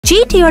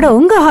GTயோட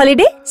உங்க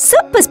holiday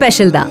super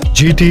special தான்.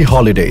 GT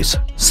Holidays,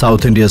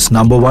 South India's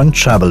 #1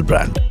 travel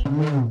brand.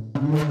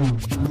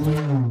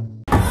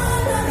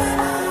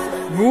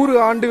 100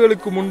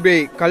 ஆண்டுகளுக்கு முன்பே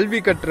கல்வி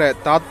கற்ற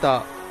தாத்தா,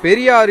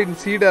 பெரியாரின்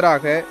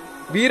சீடராக,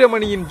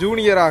 வீரமணியின்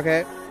ஜூனியராக,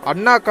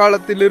 அண்ணா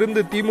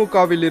காலத்திலிருந்து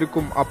திமுகவில்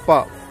இருக்கும் அப்பா,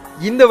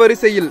 இந்த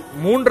வரிசையில்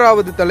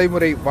 3வது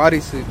தலைமுறை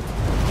வாரிசு.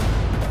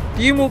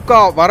 திமுக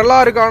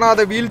வரலாறு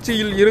காணாத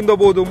வீழ்ச்சியில்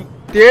இருந்தபோதும்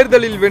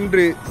தேர்தலில்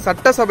வென்று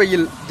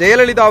சட்டசபையில்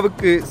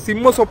ஜெயலலிதாவுக்கு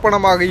சிம்ம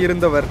சொப்பனமாக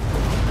இருந்தவர்.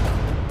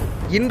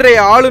 இன்றைய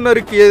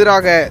ஆளுநருக்கு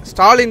எதிராக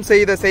ஸ்டாலின்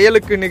செய்த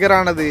செயலுக்கு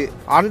நிகரானது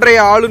அன்றைய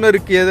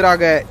ஆளுநருக்கு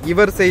எதிராக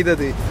இவர்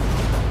செய்தது.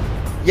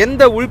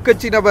 எந்த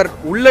உள்கட்சி நபர்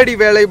உள்ளடி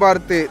வேலை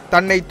பார்த்து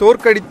தன்னை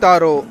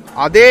தோற்கடித்தாரோ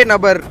அதே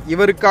நபர்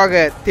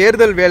இவருக்காக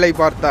தேர்தல் வேலை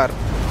பார்த்தார்.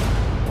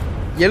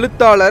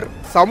 எழுத்தாளர்,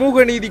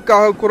 சமூக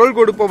நீதிக்காக குரல்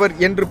கொடுப்பவர்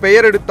என்று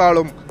பெயர்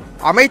எடுத்தாலும்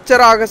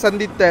அமைச்சராக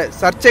சந்தித்த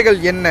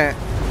சர்ச்சைகள் என்ன?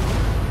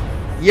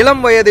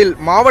 இளம் வயதில்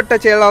மாவட்ட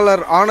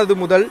செயலாளர் ஆனது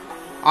முதல்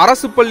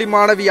அரசு பள்ளி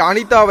மாணவி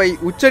அனிதாவை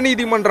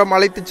உச்சநீதிமன்றம்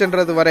அழைத்து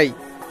சென்றது வரை.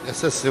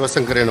 SS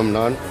சிவசங்கர் எனும்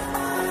நான்.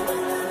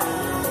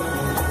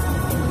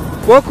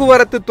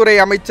 போக்குவரத்து துறை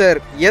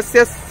அமைச்சர்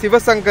SS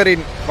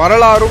சிவசங்கரின்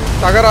வரலாறும்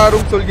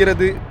தகராறும்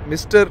சொல்கிறது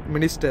mister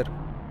minister.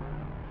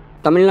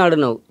 Tamil Nadu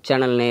now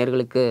channel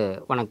நேயர்களுக்கு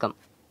வணக்கம்.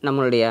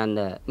 நம்மளுடைய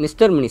அந்த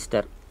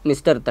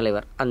மிஸ்டர்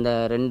தலைவர் அந்த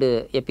 2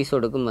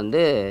 எபிசோடுக்கும்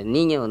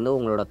நீங்கள்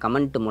உங்களோட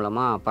கமெண்ட்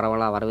மூலமாக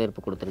பரவலாக வரவேற்பு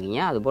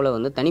கொடுத்துருக்கீங்க. அதுபோல்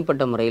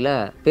தனிப்பட்ட முறையில்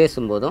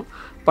பேசும்போதும்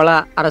பல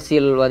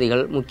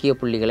அரசியல்வாதிகள் முக்கிய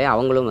புள்ளிகளை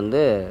அவங்களும்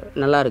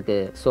நல்லா இருக்கு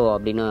ஸோ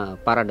அப்படின்னு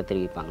பாராட்டு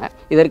தெரிவிப்பாங்க.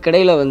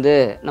 இதற்கிடையில்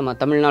நம்ம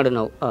தமிழ்நாடு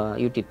நவ்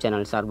யூடியூப்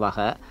சேனல்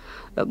சார்பாக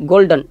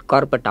கோல்டன்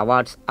கார்பெட்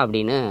அவார்ட்ஸ்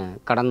அப்படின்னு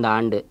கடந்த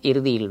ஆண்டு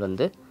இறுதியில்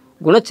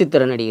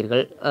குணச்சித்திர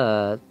நடிகர்கள்,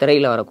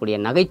 திரையில் வரக்கூடிய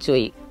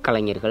நகைச்சுவை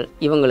கலைஞர்கள்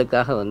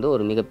இவங்களுக்காக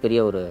ஒரு மிகப்பெரிய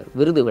ஒரு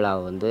விருது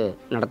விழாவை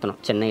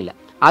நடத்தணும் சென்னையில்.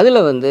 அதில்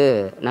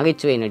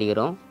நகைச்சுவை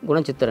நடிகரும்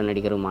குணச்சித்திர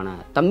நடிகருமான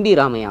தம்பி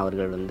ராமையா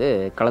அவர்கள்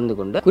கலந்து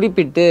கொண்டு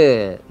குறிப்பிட்டு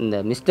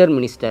இந்த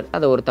மினிஸ்டர்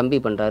அதை ஒரு தம்பி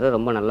பண்ணுறாரு,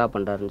 ரொம்ப நல்லா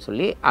பண்ணுறாருன்னு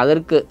சொல்லி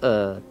அதற்கு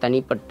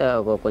தனிப்பட்ட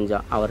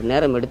கொஞ்சம் அவர்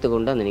நேரம்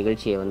எடுத்துக்கொண்டு அந்த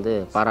நிகழ்ச்சியை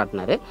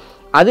பாராட்டினார்.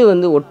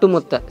 அது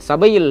ஒட்டுமொத்த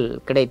சபையில்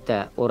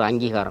கிடைத்த ஒரு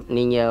அங்கீகாரம்.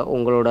 நீங்கள்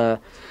உங்களோட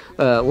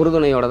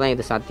உறுதுணையோடு தான்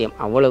இது சாத்தியம்.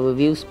 அவ்வளவு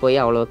வியூஸ் போய்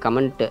அவ்வளவு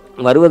கமெண்ட்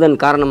வருவதன்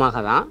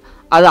காரணமாக தான்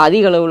அது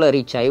அதிக அளவில்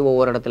ரீச் ஆகி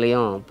ஒவ்வொரு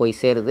இடத்துலையும் போய்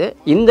சேருது.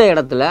 இந்த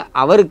இடத்துல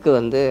அவருக்கு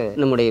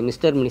நம்முடைய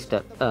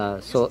minister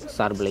show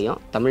சார்பிலையும்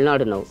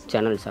Tamil Nadu now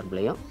channel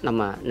சார்பிலையும்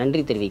நம்ம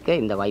நன்றி தெரிவிக்க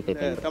இந்த வாய்ப்பை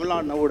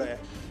தமிழ்நாடு நவோட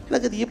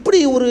எனக்கு இது எப்படி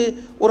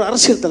ஒரு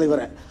அரசியல்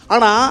தலைவரை,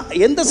 ஆனால்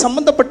எந்த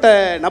சம்பந்தப்பட்ட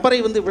நபரை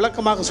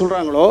விளக்கமாக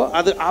சொல்கிறாங்களோ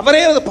அது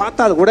அவரே அதை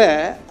பார்த்தால் கூட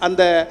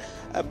அந்த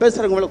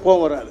பேசுகிறவங்களுக்கு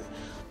கோபம் வராது.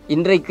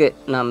 இன்றைக்கு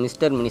நாம்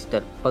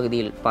மினிஸ்டர்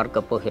பகுதியில்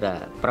பார்க்க போகிற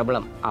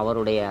பிரபலம்,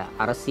 அவருடைய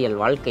அரசியல்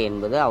வாழ்க்கை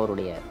என்பது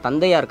அவருடைய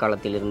தந்தையார்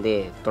காலத்திலிருந்தே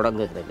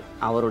தொடங்குகிறது.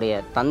 அவருடைய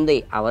தந்தை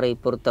அவரை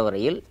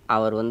பொறுத்தவரையில்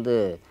அவர்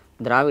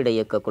திராவிட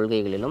இயக்க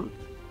கொள்கைகளிலும்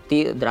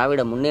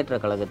திராவிட முன்னேற்ற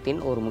கழகத்தின்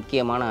ஒரு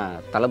முக்கியமான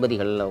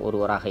தளபதிகளில்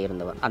ஒருவராக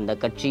இருந்தவர். அந்த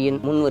கட்சியின்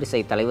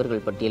முன்வரிசை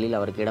தலைவர்கள் பட்டியலில்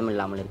அவருக்கு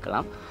இடமில்லாமல்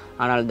இருக்கலாம்.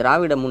 ஆனால்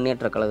திராவிட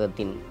முன்னேற்ற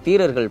கழகத்தின்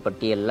தீரர்கள்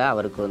பட்டியலில்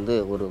அவருக்கு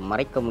ஒரு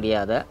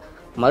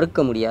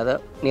மறுக்க முடியாத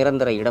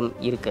நிரந்தர இடம்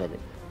இருக்கிறது.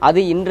 அது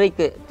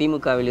இன்றைக்கு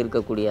திமுகவில்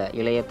இருக்கக்கூடிய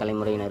இளைய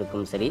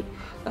தலைமுறையினருக்கும் சரி,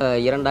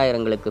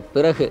 2000ங்களுக்கு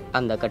பிறகு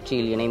அந்த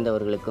கட்சியில்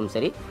இணைந்தவர்களுக்கும்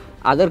சரி,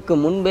 அதற்கு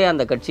முன்பே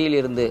அந்த கட்சியில்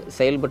இருந்து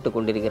செயல்பட்டு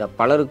கொண்டிருக்கிற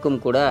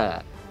பலருக்கும் கூட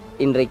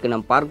இன்றைக்கு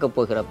நாம் பார்க்க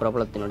போகிற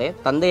பிரபலத்தினுடைய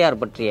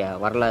தந்தையார் பற்றிய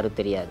வரலாறு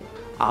தெரியாது.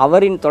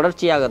 அவரின்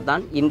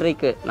தொடர்ச்சியாகத்தான்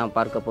இன்றைக்கு நாம்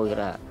பார்க்க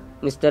போகிற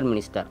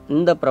மினிஸ்டர்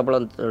இந்த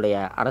பிரபலத்தினுடைய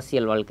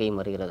அரசியல் வாழ்க்கையும்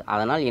வருகிறது.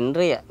 அதனால்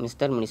இன்றைய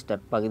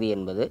மினிஸ்டர் பகுதி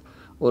என்பது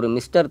ஒரு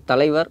மிஸ்டர்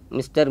தலைவர்,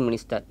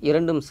 மினிஸ்டர்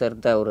இரண்டும்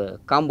சேர்த்த ஒரு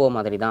காம்போ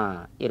மாதிரி தான்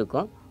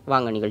இருக்கும்.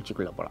 வாங்க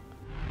நிகழ்ச்சிக்குள்ளே போகலாம்.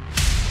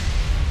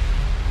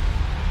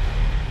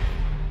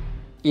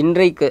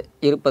 இன்றைக்கு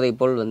இருப்பதை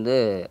போல்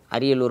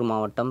அரியலூர்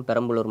மாவட்டம்,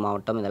 பெரம்பலூர்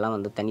மாவட்டம் இதெல்லாம்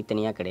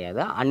தனித்தனியாக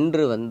கிடையாது.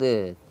 அன்று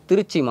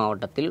திருச்சி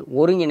மாவட்டத்தில்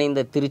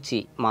ஒருங்கிணைந்த திருச்சி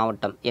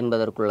மாவட்டம்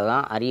என்பதற்குள்ளே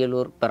தான்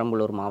அரியலூர்,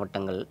 பெரம்பலூர்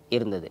மாவட்டங்கள்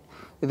இருந்தது.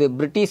 இது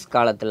பிரிட்டிஷ்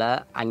காலத்தில்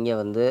அங்கே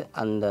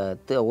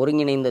அந்த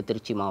ஒருங்கிணைந்த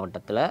திருச்சி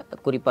மாவட்டத்தில்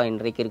குறிப்பாக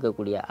இன்றைக்கு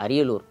இருக்கக்கூடிய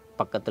அரியலூர்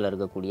பக்கத்தில்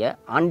இருக்கக்கூடிய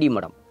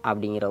ஆண்டிமடம்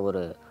அப்படிங்கிற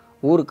ஒரு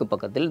ஊருக்கு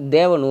பக்கத்தில்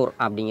தேவனூர்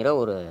அப்படிங்கிற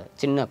ஒரு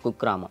சின்ன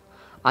குக்கிராமம்,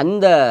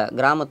 அந்த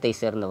கிராமத்தை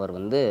சேர்ந்தவர்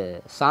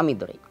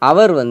சாமிதுரை.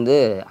 அவர்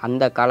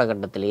அந்த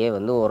காலகட்டத்திலேயே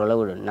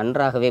ஓரளவு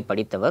நன்றாகவே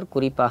படித்தவர்.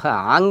 குறிப்பாக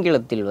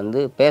ஆங்கிலத்தில்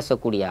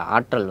பேசக்கூடிய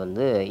ஆற்றல்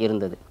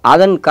இருந்தது.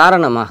 அதன்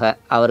காரணமாக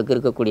அவருக்கு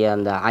இருக்கக்கூடிய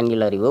அந்த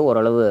ஆங்கில அறிவு,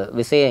 ஓரளவு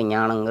விஷய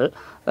ஞானங்கள்,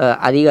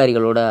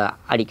 அதிகாரிகளோட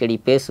அடிக்கடி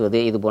பேசுவது,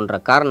 இது போன்ற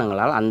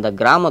காரணங்களால் அந்த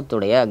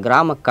கிராமத்துடைய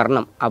கிராம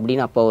கர்ணம்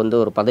அப்படின்னு அப்போ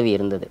ஒரு பதவி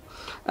இருந்தது.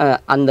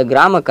 அந்த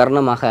கிராம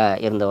கர்ணமாக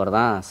இருந்தவர்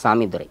தான்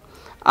சாமிதுரை.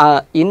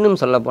 இன்னும்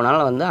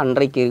சொல்லப்போனால்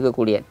அன்றைக்கு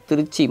இருக்கக்கூடிய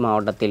திருச்சி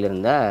மாவட்டத்தில்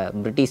இருந்த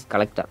பிரிட்டிஷ்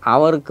கலெக்டர்,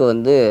 அவருக்கு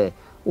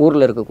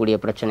ஊரில் இருக்கக்கூடிய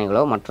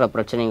பிரச்சனைகளோ மற்ற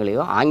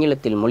பிரச்சனைகளையோ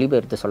ஆங்கிலத்தில்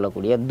மொழிபெயர்த்து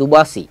சொல்லக்கூடிய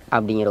துபாசி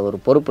அப்படிங்கிற ஒரு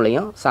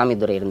பொறுப்புலையும்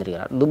சாமிதுரை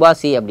இருந்திருக்கிறார்.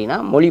 துபாசி அப்படின்னா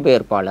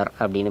மொழிபெயர்ப்பாளர்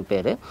அப்படின்னு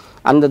பேர்.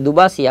 அந்த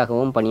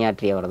துபாசியாகவும்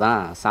பணியாற்றியவர்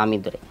தான்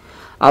சாமிதுரை.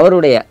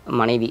 அவருடைய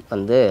மனைவி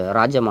வந்து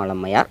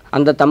ராஜமாலம்மையார்.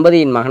 அந்த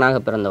தம்பதியின் மகனாக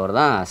பிறந்தவர்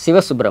தான்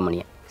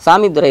சிவசுப்பிரமணியன்.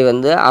 சாமித்துரை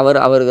வந்து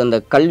அவருக்கு அந்த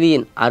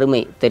கல்வியின்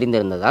அருமை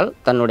தெரிந்திருந்ததால்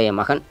தன்னுடைய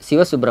மகன்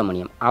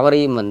சிவசுப்பிரமணியம்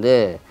அவரையும் வந்து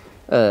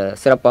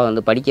சிறப்பாக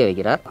வந்து படிக்க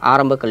வைக்கிறார்.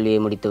 ஆரம்ப கல்வியை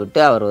முடித்துவிட்டு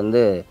அவர்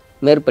வந்து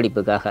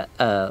மேற்படிப்புக்காக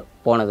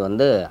போனது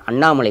வந்து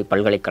அண்ணாமலை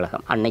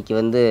பல்கலைக்கழகம். அன்னைக்கு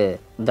வந்து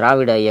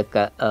திராவிட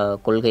இயக்க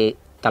கொள்கை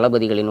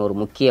தளபதிகளின் ஒரு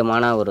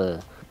முக்கியமான ஒரு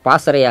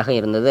பாசறையாக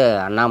இருந்தது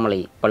அண்ணாமலை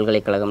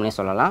பல்கலைக்கழகம்னே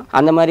சொல்லலாம்.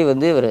 அந்த மாதிரி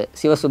வந்து இவர்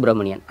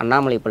சிவசுப்பிரமணியன்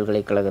அண்ணாமலை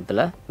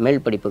பல்கலைக்கழகத்தில்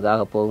மேல்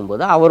படிப்புக்காக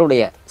போகும்போது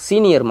அவருடைய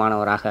சீனியர்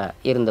மாணவராக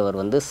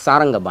இருந்தவர் வந்து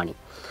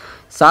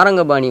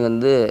சாரங்கபாணி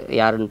வந்து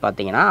யாருன்னு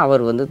பார்த்தீங்கன்னா,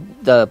 அவர் வந்து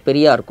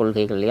பெரியார்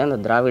கொள்கைகள்லையும் அந்த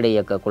திராவிட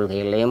இயக்க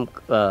கொள்கைகள்லையும்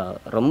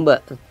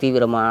ரொம்ப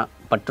தீவிரமாக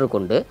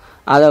பற்றுக்கொண்டு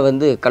அதை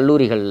வந்து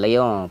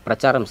கல்லூரிகள்லையும்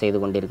பிரச்சாரம் செய்து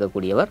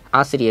கொண்டிருக்கக்கூடியவர்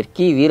ஆசிரியர்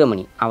கி.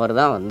 வீரமணி. அவர்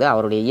தான் வந்து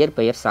அவருடைய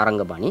இயற்பெயர்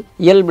சாரங்கபாணி.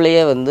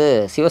 இயல்பிலேயே வந்து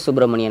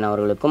சிவசுப்பிரமணியன்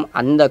அவர்களுக்கும்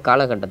அந்த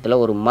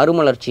காலகட்டத்தில் ஒரு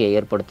மறுமலர்ச்சியை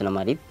ஏற்படுத்தின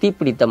மாதிரி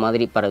தீப்பிடித்த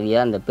மாதிரி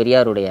பரவிய அந்த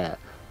பெரியாருடைய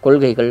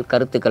கொள்கைகள்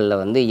கருத்துக்களில்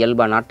வந்து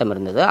இயல்பாக நாட்டம்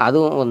இருந்தது.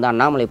 அதுவும் வந்து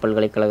அண்ணாமலை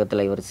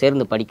பல்கலைக்கழகத்தில் இவர்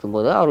சேர்ந்து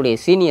படிக்கும்போது அவருடைய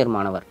சீனியர்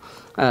மாணவர்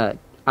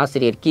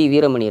ஆசிரியர் கி.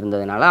 வீரமணி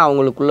இருந்ததுனால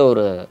அவங்களுக்குள்ள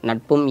ஒரு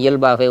நட்பும்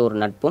இயல்பாகவே ஒரு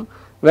நட்பும்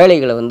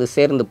வேலைகளை வந்து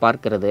சேர்ந்து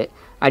பார்க்கிறது,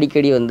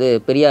 அடிக்கடி வந்து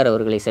பெரியார்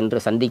அவர்களை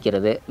சென்று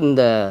சந்திக்கிறது,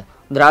 இந்த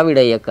திராவிட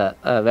இயக்க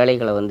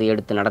வேலைகளை வந்து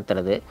எடுத்து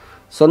நடத்துறது,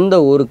 சொந்த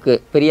ஊருக்கு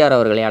பெரியார்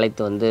அவர்களை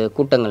அழைத்து வந்து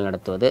கூட்டங்கள்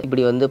நடத்துவது,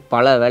 இப்படி வந்து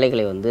பல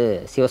வேலைகளை வந்து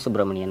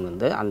சிவசுப்பிரமணியன்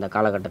வந்து அந்த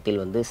காலகட்டத்தில்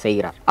வந்து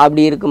செய்கிறார்.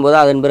 அப்படி இருக்கும்போது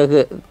அதன் பிறகு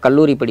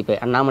கல்லூரி படிப்பை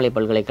அண்ணாமலை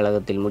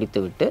பல்கலைக்கழகத்தில்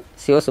முடித்துவிட்டு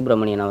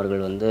சிவசுப்பிரமணியன்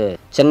அவர்கள் வந்து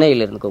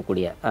சென்னையில்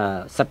இருக்கக்கூடிய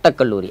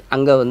சட்டக்கல்லூரி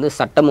அங்கே வந்து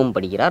சட்டமும்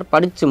படிக்கிறார்.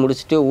 படித்து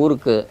முடிச்சுட்டு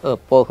ஊருக்கு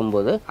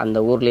போகும்போது அந்த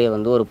ஊர்லேயே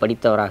வந்து ஒரு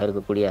படித்தவராக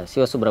இருக்கக்கூடிய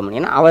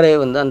சிவசுப்பிரமணியன் அவரே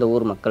வந்து அந்த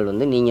ஊர் மக்கள்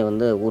வந்து நீங்கள்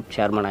வந்து ஊர்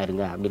சேர்மனாக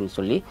இருங்க அப்படின்னு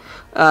சொல்லி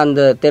அந்த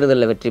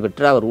தேர்தலில் வெற்றி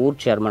பெற்று அவர்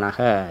ஊர் சேர்மனாக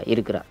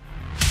இருக்கிறார்.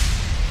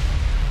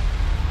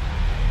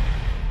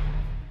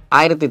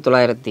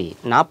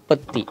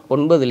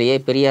 1949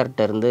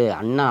 பெரியார்கிட்ட இருந்து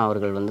அண்ணா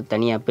அவர்கள் வந்து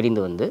தனியாக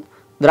பிரிந்து வந்து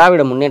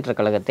திராவிட முன்னேற்ற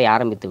கழகத்தை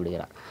ஆரம்பித்து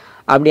விடுகிறார்.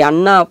 அப்படி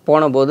அண்ணா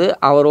போனபோது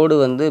அவரோடு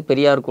வந்து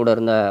பெரியார் கூட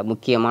இருந்த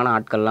முக்கியமான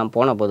ஆட்கள்லாம்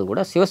போனபோது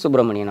கூட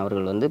சிவசுப்பிரமணியன்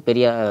அவர்கள் வந்து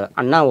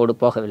அண்ணாவோடு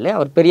போகவில்லை.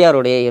 அவர்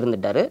பெரியாரோடையே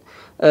இருந்துட்டார்.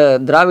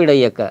 திராவிட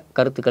இயக்க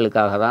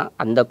கருத்துக்களுக்காக தான்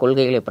அந்த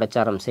கொள்கைகளை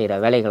பிரச்சாரம் செய்கிற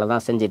வேலைகளை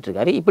தான்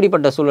செஞ்சிட்ருக்காரு.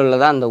 இப்படிப்பட்ட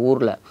சூழலில் தான் அந்த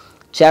ஊரில்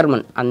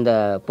சேர்மன் அந்த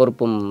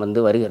பொறுப்பும்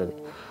வந்து வருகிறது.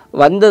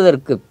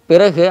 வந்ததற்கு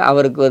பிறகு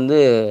அவருக்கு வந்து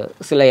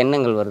சில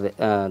எண்ணங்கள் வருது.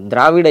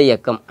 திராவிட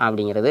இயக்கம்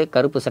அப்படிங்கிறது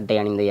கருப்பு சட்டை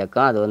அணிந்த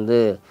இயக்கம். அது வந்து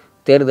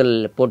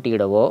தேர்தலில்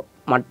போட்டியிடவோ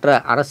மற்ற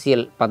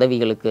அரசியல்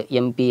பதவிகளுக்கு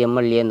எம்பி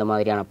எம்எல்ஏ இந்த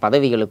மாதிரியான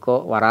பதவிகளுக்கோ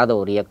வராத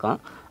ஒரு இயக்கம்.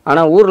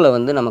 ஆனால் ஊரில்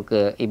வந்து நமக்கு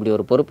இப்படி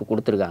ஒரு பொறுப்பு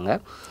கொடுத்துருக்காங்க.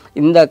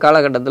 இந்த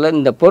காலகட்டத்தில்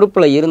இந்த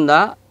பொறுப்பில்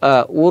இருந்தால்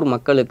ஊர்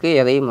மக்களுக்கு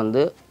எதையும்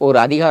வந்து ஒரு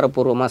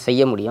அதிகாரப்பூர்வமாக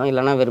செய்ய முடியும்,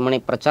 இல்லைனா வெறுமனை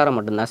பிரச்சாரம்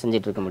மட்டும்தான்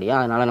செஞ்சிட்ருக்க முடியும்.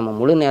 அதனால் நம்ம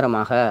முழு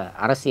நேரமாக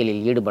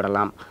அரசியலில்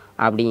ஈடுபடலாம்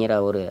அப்படிங்கிற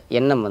ஒரு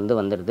எண்ணம் வந்து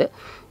வந்துடுது.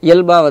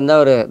 இயல்பாக வந்து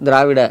அவர்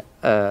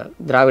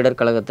திராவிடர்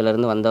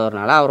கழகத்திலேருந்து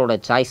வந்தவர்னால அவரோட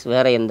சாய்ஸ்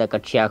வேறு எந்த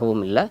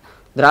கட்சியாகவும் இல்லை,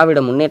 திராவிட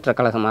முன்னேற்ற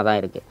கழகமாக தான்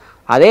இருக்குது.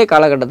 அதே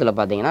காலகட்டத்தில்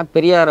பார்த்திங்கன்னா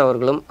பெரியார்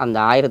அவர்களும் அந்த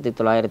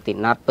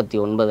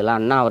 1949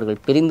 அண்ணா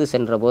அவர்கள் பிரிந்து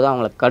சென்ற போது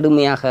அவங்கள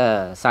கடுமையாக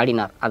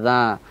சாடினார்.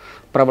 அதுதான்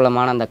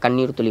பிரபலமான அந்த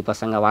கண்ணீர் துளி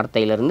பசங்க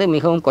வார்த்தையிலிருந்து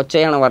மிகவும்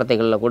கொச்சையான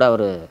வார்த்தைகளில் கூட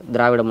அவர்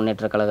திராவிட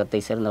முன்னேற்ற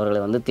கழகத்தை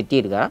சேர்ந்தவர்களை வந்து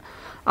திட்டியிருக்கார்.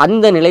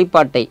 அந்த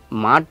நிலைப்பாட்டை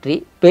மாற்றி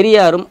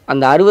பெரியாரும்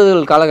அந்த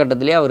 60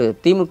 காலகட்டத்திலே அவர்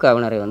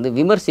திமுகவினரை வந்து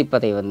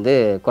விமர்சிப்பதை வந்து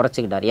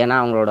குறைச்சிக்கிட்டார். ஏன்னா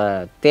அவங்களோட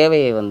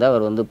தேவையை வந்து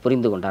அவர் வந்து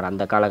புரிந்து கொண்டார்.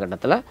 அந்த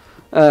காலகட்டத்தில்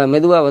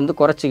மெதுவாக வந்து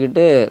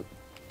குறைச்சிக்கிட்டு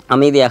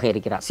அமைதியாக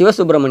இருக்கிறார்.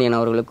 சிவசுப்பிரமணியன்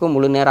அவர்களுக்கும்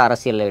முழு நேர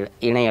அரசியலில்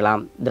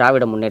இணையலாம்,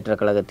 திராவிட முன்னேற்ற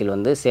கழகத்தில்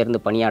வந்து சேர்ந்து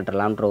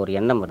பணியாற்றலாம்ன்ற ஒரு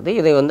எண்ணம் வருது.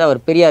 இதை வந்து அவர்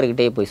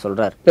பெரியார்கிட்டே போய்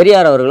சொல்கிறார்.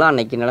 பெரியார் அவர்களும்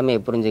அன்னைக்கு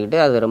நிலைமையை புரிஞ்சுக்கிட்டு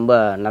அது ரொம்ப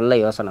நல்ல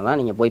யோசனை தான்,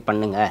 நீங்கள் போய்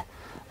பண்ணுங்கள்,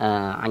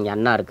 அங்கே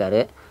அண்ணா இருக்கார்,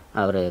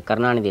 அவர்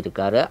கருணாநிதி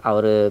இருக்கார்,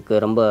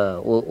 அவருக்கு ரொம்ப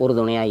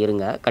உறுதுணையாக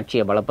இருங்க,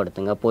 கட்சியை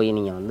பலப்படுத்துங்க, போய்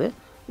நீங்கள் வந்து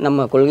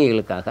நம்ம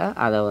கொள்கைகளுக்காக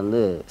அதை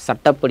வந்து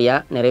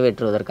சட்டப்படியாக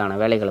நிறைவேற்றுவதற்கான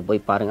வேலைகளை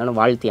போய் பாருங்கன்னு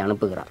வாழ்த்தி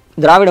அனுப்புகிறார்.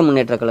 திராவிட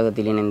முன்னேற்ற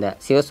கழகத்தில் இணைந்த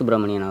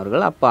சிவசுப்பிரமணியன்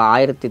அவர்கள் அப்போ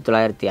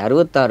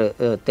 1966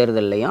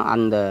 தேர்தலையும்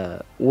அந்த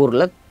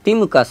ஊரில்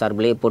திமுக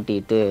சார்பிலேயே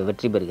போட்டியிட்டு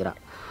வெற்றி பெறுகிறார்.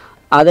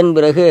 அதன்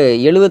பிறகு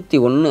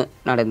 71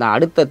 நடந்த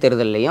அடுத்த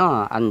தேர்தலையும்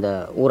அந்த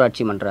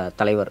ஊராட்சி மன்ற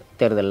தலைவர்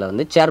தேர்தலில்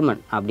வந்து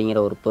சேர்மன் அப்படிங்கிற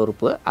ஒரு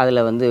பொறுப்பு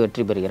அதில் வந்து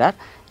வெற்றி பெறுகிறார்.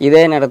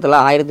 இதே நேரத்தில்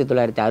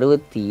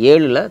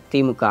 1967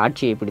 திமுக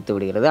ஆட்சியை பிடித்து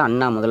விடுகிறது.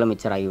 அண்ணா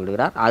முதலமைச்சராகி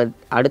விடுகிறார்.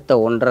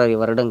 அடுத்த 1.5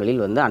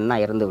 வருடங்களில் வந்து அண்ணா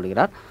இறந்து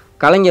விடுகிறார்.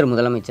 கலைஞர்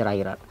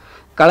முதலமைச்சராகிறார்.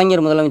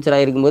 கலைஞர்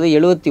முதலமைச்சராக இருக்கும்போது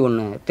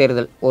 71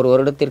 தேர்தல், ஒரு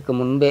வருடத்திற்கு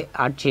முன்பே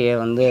ஆட்சியை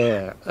வந்து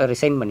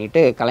ரிசைன்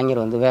பண்ணிவிட்டு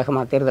கலைஞர் வந்து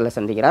வேகமாக தேர்தலை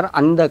சந்திக்கிறார்.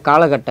 அந்த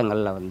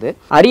காலகட்டங்களில் வந்து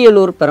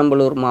அரியலூர்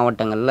பெரம்பலூர்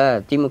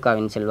மாவட்டங்களில்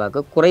திமுகவின்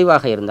செல்வாக்கு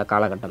குறைவாக இருந்த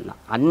காலகட்டம்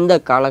தான். அந்த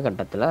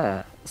காலகட்டத்தில்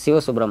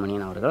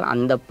சிவசுப்பிரமணியன் அவர்கள்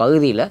அந்த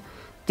பகுதியில்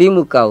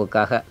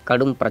திமுகவுக்காக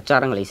கடும்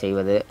பிரச்சாரங்களை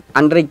செய்வது,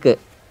 அன்றைக்கு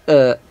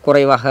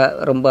குறைவாக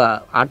ரொம்ப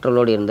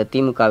ஆற்றலோடு இருந்த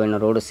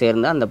திமுகவினரோடு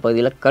சேர்ந்து அந்த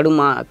பகுதியில்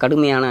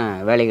கடுமையான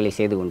வேலைகளை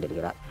செய்து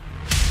கொண்டிருக்கிறார்.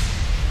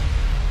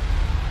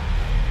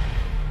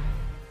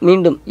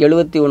 மீண்டும்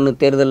 71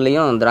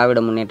 தேர்தலையும் திராவிட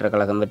முன்னேற்ற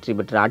கழகம் வெற்றி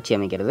பெற்று ஆட்சி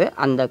அமைக்கிறது.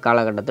 அந்த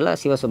காலகட்டத்தில்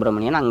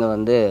சிவசுப்பிரமணியன் அங்கே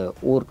வந்து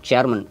ஊர்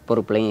சேர்மன்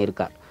பொறுப்புலையும்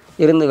இருக்கார்.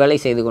 இருந்து வேலை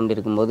செய்து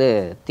கொண்டிருக்கும்போது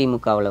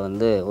திமுகவில்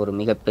வந்து ஒரு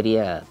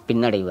மிகப்பெரிய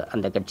பின்னடைவு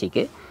அந்த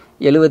கட்சிக்கு.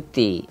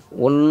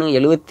 71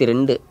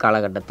 72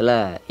 காலகட்டத்தில்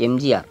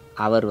எம்ஜிஆர்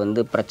அவர்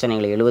வந்து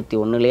பிரச்சனைகளை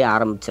 71லேயே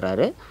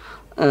ஆரம்பிச்சிறாரு.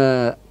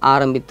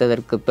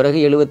 ஆரம்பித்ததற்கு பிறகு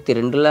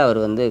 72ல் அவர்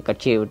வந்து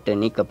கட்சியை விட்டு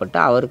நீக்கப்பட்டு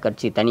அவர்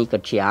தனி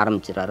கட்சி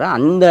ஆரம்பிச்சிடறாரு.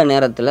 அந்த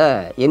நேரத்தில்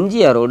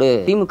எம்ஜிஆரோடு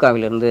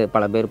திமுகவிலிருந்து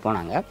பல பேர்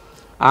போனாங்க.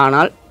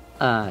 ஆனால்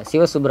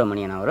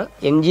சிவசுப்பிரமணியன் அவர்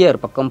எம்ஜிஆர்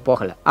பக்கம்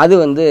போகலை. அது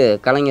வந்து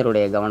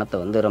கலைஞருடைய கவனத்தை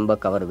வந்து ரொம்ப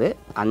கவருது.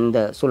 அந்த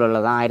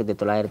சூழலில் தான்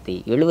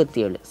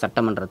 1977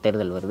 சட்டமன்ற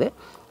தேர்தல் வருது.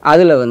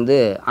 அதில் வந்து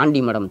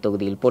ஆண்டிமடம்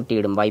தொகுதியில்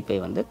போட்டியிடும் வாய்ப்பை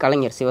வந்து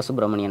கலைஞர்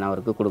சிவசுப்பிரமணியன்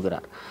அவருக்கு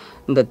கொடுக்குறார்.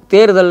 இந்த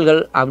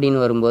தேர்தல்கள் அப்படின்னு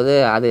வரும்போது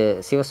அது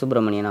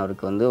சிவசுப்பிரமணியன்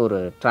அவருக்கு வந்து ஒரு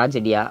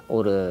ட்ராஜடியாக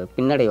ஒரு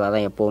பின்னடைவாக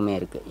தான் எப்போவுமே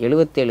இருக்குது.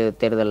 77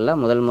 தேர்தலில்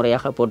முதல்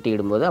முறையாக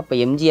போட்டியிடும்போது அப்போ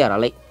எம்ஜிஆர்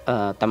அலை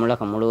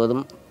தமிழகம்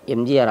முழுவதும்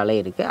எம்ஜிஆர் அலை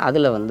இருக்குது.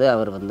 அதில் வந்து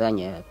அவர் வந்து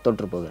அங்கே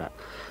தோற்று போகிறார்.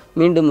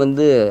 மீண்டும்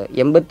வந்து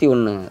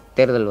 81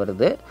 தேர்தல்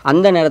வருது.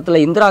 அந்த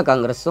நேரத்தில் இந்திரா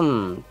காங்கிரஸும்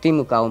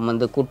திமுகவும்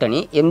வந்து கூட்டணி.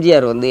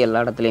 எம்ஜிஆர் வந்து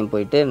எல்லா இடத்துலையும்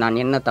போயிட்டு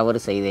நான் என்ன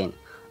தவறு செய்தேன்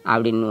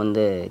அப்படின்னு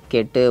வந்து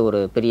கேட்டு ஒரு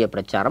பெரிய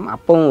பிரச்சாரம்.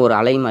 அப்பவும் ஒரு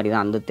அலை மாதிரி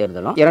தான் அந்த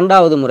தேர்தலும்.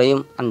 2வது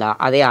முறையும்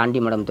அதே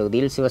ஆண்டிமடம்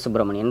தொகுதியில்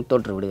சிவசுப்பிரமணியன்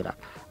தோற்று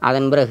விடுகிறார்.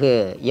 அதன் பிறகு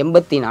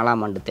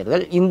 84ஆம் ஆண்டு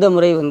தேர்தல். இந்த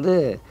முறை வந்து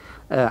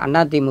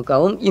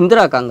அதிமுகவும்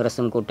இந்திரா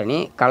காங்கிரஸும் கூட்டணி.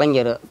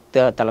 கலைஞர்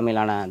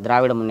தலைமையிலான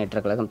திராவிட முன்னேற்ற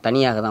கழகம்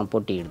தனியாக தான்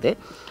போட்டியிடுது.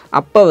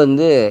 அப்போ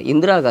வந்து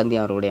இந்திரா காந்தி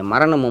அவர்களுடைய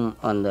மரணமும்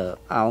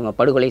அவங்க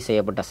படுகொலை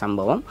செய்யப்பட்ட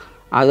சம்பவம்.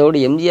 அதோடு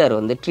எம்ஜிஆர்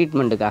வந்து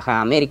ட்ரீட்மெண்ட்டுக்காக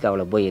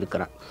அமெரிக்காவில் போய்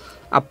இருக்கிறார்.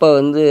 அப்போ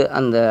வந்து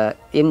அந்த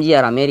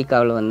எம்ஜிஆர்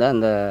அமெரிக்காவில் வந்து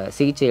அந்த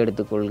சிகிச்சை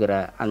எடுத்துக்கொள்கிற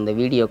அந்த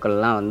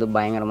வீடியோக்கள்லாம் வந்து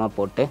பயங்கரமாக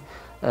போட்டு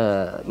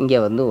இங்கே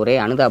வந்து ஒரே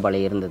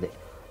அனுதாபலை இருந்தது.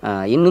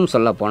 இன்னும்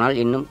சொல்லப்போனால்,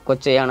 இன்னும்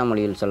கொச்சையான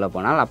மொழியில்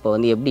சொல்லப்போனால், அப்போ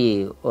வந்து எப்படி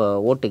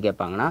ஓட்டு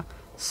கேட்பாங்கன்னா,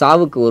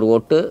 சாவுக்கு ஒரு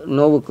ஓட்டு,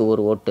 நோவுக்கு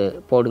ஒரு ஓட்டு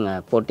போடுங்க,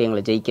 போட்டு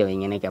எங்களை ஜெயிக்க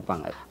வைங்கன்னு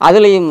கேட்பாங்க.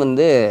 அதுலேயும்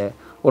வந்து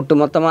ஒட்டு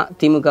மொத்தமாக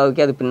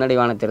திமுகவுக்கே அது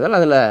பின்னடைவான தேர்தல்.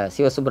 அதில்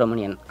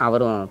சிவசுப்பிரமணியன்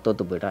அவரும்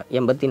தோற்று போயிட்டார்.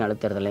 84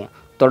 தேர்தலையும்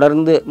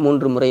தொடர்ந்து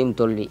 3 முறையும்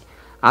தோல்வி.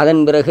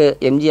 அதன் பிறகு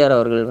எம்ஜிஆர்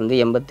அவர்கள் வந்து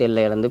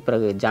 87 இருந்து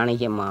பிறகு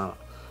ஜானகி அம்மா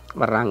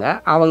வர்றாங்க.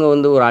 அவங்க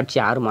வந்து ஒரு ஆட்சி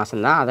 6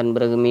 மாதம்தான். அதன்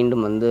பிறகு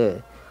மீண்டும் வந்து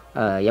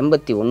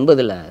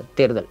 89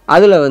 தேர்தல்.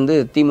 அதில் வந்து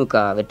திமுக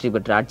வெற்றி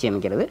பெற்று ஆட்சி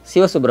அமைக்கிறது.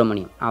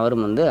 சிவசுப்பிரமணியம்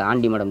அவரும் வந்து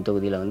ஆண்டிமடம்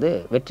தொகுதியில் வந்து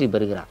வெற்றி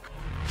பெறுகிறார்.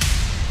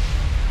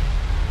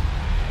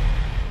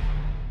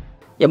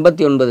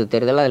 89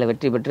 தேர்தல் அதில்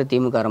வெற்றி பெற்று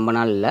திமுக ரொம்ப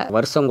நாள் இல்லை,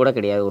 வருஷம் கூட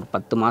கிடையாது, ஒரு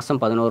 10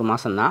 மாதம் 11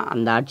 மாதம் தான்.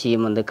 அந்த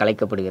ஆட்சியும் வந்து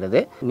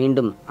கலைக்கப்படுகிறது.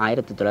 மீண்டும்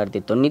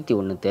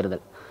 1991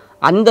 தேர்தல்.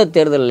 அந்த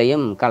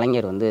தேர்தலையும்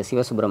கலைஞர் வந்து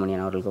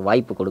சிவசுப்பிரமணியன் அவர்களுக்கு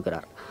வாய்ப்பு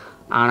கொடுக்குறார்.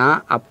 ஆனால்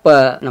அப்போ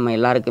நம்ம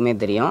எல்லாருக்குமே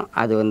தெரியும்,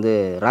 அது வந்து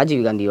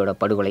ராஜீவ்காந்தியோட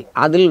படுகொலை.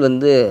 அதில்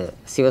வந்து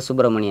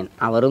சிவசுப்பிரமணியன்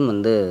அவரும்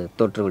வந்து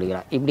தோற்று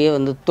விடுகிறார். இப்படியே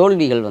வந்து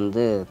தோல்விகள்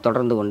வந்து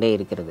தொடர்ந்து கொண்டே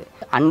இருக்கிறது.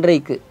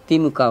 அன்றைக்கு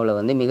திமுகவில்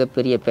வந்து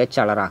மிகப்பெரிய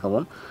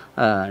பேச்சாளராகவும்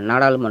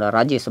நாடாளுமன்ற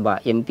ராஜ்யசபா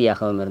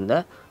எம்பியாகவும் இருந்த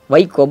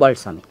வை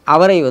கோபால்சாமி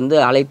அவரை வந்து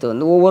அழைத்து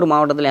வந்து ஒவ்வொரு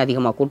மாவட்டத்திலையும்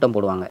அதிகமாக கூட்டம்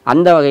போடுவாங்க.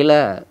 அந்த வகையில்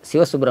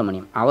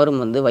சிவசுப்பிரமணியம் அவரும்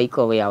வந்து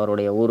வைகோவை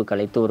அவருடைய ஊருக்கு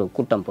அழைத்து ஒரு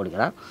கூட்டம்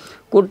போடுகிறார்.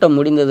 கூட்டம்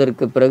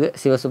முடிந்ததற்கு பிறகு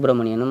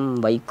சிவசுப்பிரமணியனும்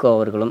வைகோ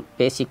அவர்களும்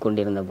பேசி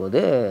கொண்டிருந்த போது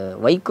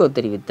வைகோ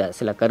தெரிவித்த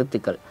சில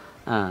கருத்துக்கள்,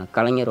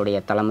 கலைஞருடைய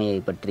தலைமையை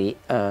பற்றி,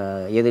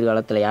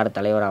 எதிர்காலத்தில் யார்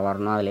தலைவராக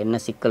வரணும், அதில் என்ன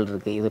சிக்கல்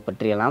இருக்குது, இது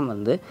பற்றியெல்லாம்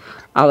வந்து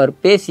அவர்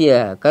பேசிய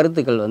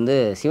கருத்துக்கள் வந்து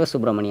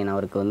சிவசுப்பிரமணியன்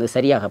அவருக்கு வந்து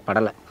சரியாக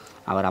படலை.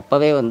 அவர்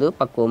அப்போவே வந்து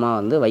பக்குவமாக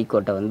வந்து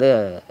வைகோட்டை வந்து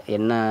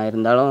என்ன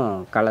இருந்தாலும்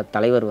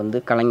தலைவர் வந்து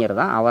கலைஞர்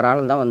தான்,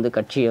 அவரால் தான் வந்து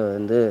கட்சியை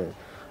வந்து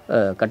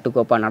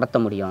கட்டுக்கோப்பாக நடத்த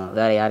முடியும்,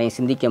 வேறு யாரையும்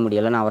சிந்திக்க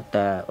முடியலைன்னு அவர்கிட்ட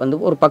வந்து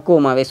ஒரு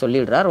பக்குவமாகவே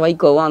சொல்லிடுறார்.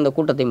 வைகோவும் அந்த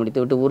கூட்டத்தை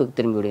முடித்து விட்டு ஊருக்கு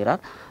திரும்பி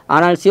விடுகிறார்.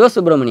 ஆனால்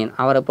சிவசுப்பிரமணியன்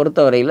அவரை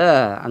பொறுத்தவரையில்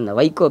அந்த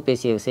வைகோ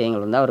பேசிய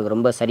விஷயங்கள் வந்து அவருக்கு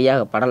ரொம்ப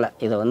சரியாக படலை.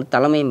 இதை வந்து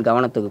தலைமையின்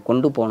கவனத்துக்கு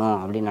கொண்டு போகணும்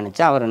அப்படின்னு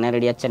நினச்சா அவர்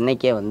நேரடியாக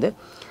சென்னைக்கே வந்து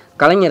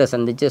கலைஞரை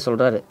சந்தித்து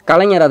சொல்கிறாரு.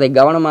 கலைஞர் அதை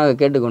கவனமாக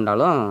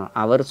கேட்டுக்கொண்டாலும்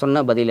அவர்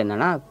சொன்ன பதில்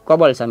என்னென்னா,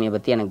 கோபால்சாமியை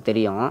பற்றி எனக்கு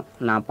தெரியும்,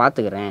 நான்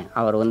பார்த்துக்கிறேன்,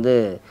 அவர் வந்து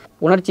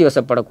உணர்ச்சி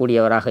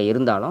வசப்படக்கூடியவராக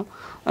இருந்தாலும்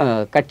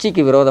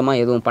கட்சிக்கு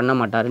விரோதமாக எதுவும் பண்ண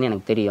மாட்டாருன்னு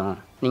எனக்கு தெரியும்,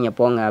 நீங்கள்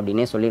போங்க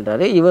அப்படின்னே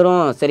சொல்லிடுறாரு.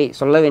 இவரும் சரி,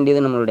 சொல்ல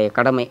வேண்டியது நம்மளுடைய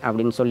கடமை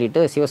அப்படின்னு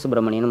சொல்லிட்டு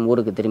சிவசுப்பிரமணியனும்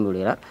ஊருக்கு திரும்பி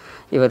விடுகிறார்.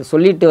 இவர்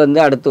சொல்லிட்டு வந்து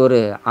அடுத்து ஒரு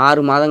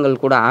 6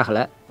 மாதங்கள் கூட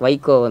ஆகலை,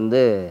 வைகோ வந்து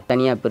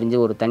தனியாக பிரிஞ்சு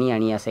ஒரு தனி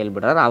அணியாக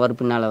செயல்படுறார். அவர்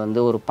பின்னால் வந்து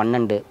ஒரு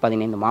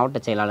 12-15 மாவட்ட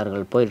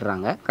செயலாளர்கள்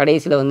போயிடுறாங்க.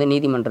 கடைசியில் வந்து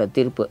நீதிமன்ற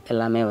தீர்ப்பு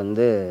எல்லாமே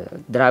வந்து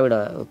திராவிட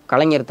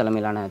கலைஞர்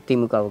தலைமையிலான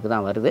திமுகவுக்கு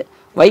தான் வருது.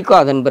 வைகோ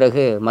அதன்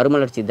பிறகு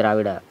மறுமலர்ச்சி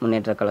திராவிட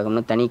முன்னேற்ற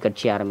கழகம்னு தனி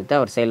கட்சி ஆரம்பித்து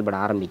அவர் செயல்பட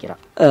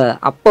ஆரம்பிக்கிறார்.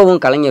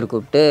 அப்போவும் கலைஞர்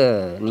கூப்பிட்டு,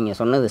 நீங்கள்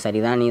சொன்னது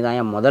சரிதான், நீ தான்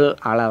என் முதல்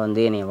ஆளாக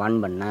வந்து என்னை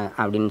வான் பண்ண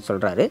அப்படின்னு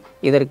சொல்கிறாரு.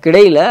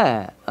 இதற்கிடையில்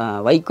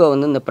வைகோ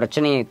வந்து இந்த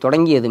பிரச்சனையை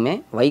தொடங்கியதுமே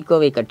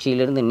வைகோவை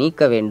கட்சியிலிருந்து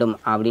நீக்க வேண்டும்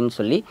அப்படின்னு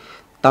சொல்லி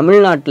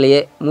தமிழ்நாட்டிலேயே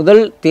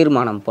முதல்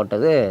தீர்மானம்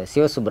போட்டது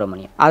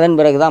சிவசுப்பிரமணியம். அதன்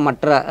பிறகு தான்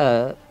மற்ற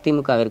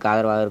திமுகவிற்கு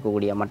ஆதரவாக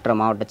இருக்கக்கூடிய மற்ற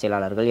மாவட்ட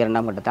செயலாளர்கள்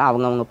 2ஆம் கட்டத்தை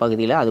அவங்கவுங்க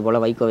பகுதியில்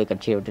அதுபோல் வைகோவை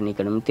கட்சியை விட்டு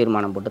நீக்கணும்னு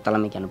தீர்மானம் போட்டு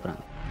தலைமைக்கு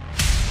அனுப்புகிறாங்க.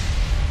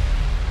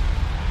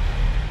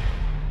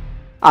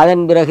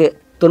 அதன் பிறகு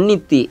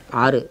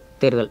 96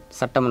 தேர்தல்,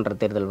 சட்டமன்ற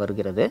தேர்தல்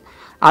வருகிறது.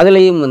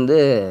 அதுலேயும் வந்து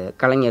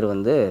கலைஞர்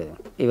வந்து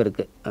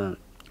இவருக்கு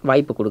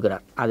வாய்ப்பு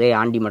கொடுக்குறார். அதே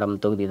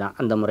ஆண்டிமடம் தொகுதி தான்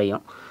அந்த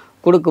முறையும்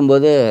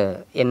கொடுக்கும்போது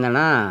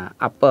என்னென்னா,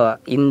 அப்போ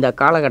இந்த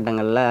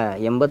காலகட்டங்களில்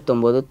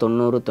 89,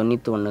 90,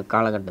 91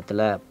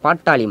 காலகட்டத்தில்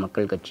பாட்டாளி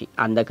மக்கள் கட்சி,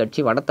 அந்த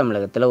கட்சி வட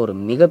தமிழகத்தில் ஒரு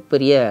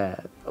மிகப்பெரிய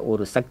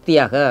ஒரு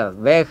சக்தியாக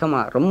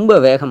ரொம்ப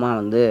வேகமாக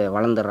வந்து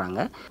வளர்ந்துடுறாங்க.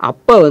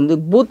 அப்போ வந்து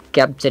பூத்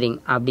கேப்சரிங்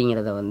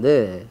அப்படிங்கிறத வந்து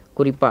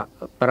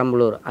குறிப்பாக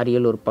பெரம்பலூர்,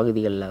 அரியலூர்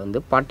பகுதிகளில் வந்து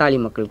பாட்டாளி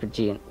மக்கள்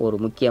கட்சியின் ஒரு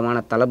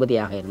முக்கியமான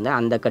தளபதியாக இருந்த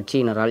அந்த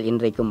கட்சியினரால்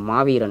இன்றைக்கும்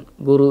மாவீரன்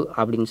குரு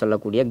அப்படின்னு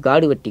சொல்லக்கூடிய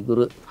காடுவெட்டி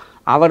குரு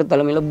அவர்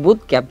தலைமையில்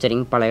பூத்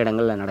கேப்சரிங் பல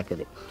இடங்களில்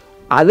நடக்குது.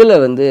 அதில்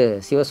வந்து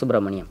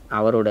சிவசுப்பிரமணியம்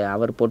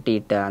அவர்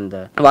போட்டியிட்ட அந்த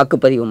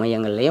வாக்குப்பதிவு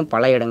மையங்கள்லேயும்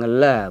பல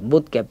இடங்களில்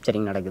பூத்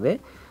கேப்சரிங் நடக்குது.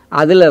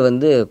 அதில்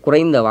வந்து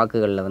குறைந்த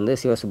வாக்குகளில் வந்து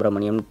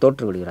சிவசுப்பிரமணியம்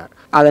தோற்று விடுகிறார்.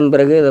 அதன்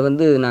பிறகு இதை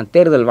வந்து நான்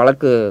தேர்தல்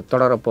வழக்கு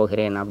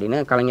தொடரப்போகிறேன் அப்படின்னு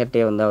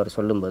கலைஞர்கிட்டே வந்து அவர்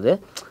சொல்லும்போது,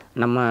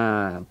 நம்ம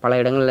பல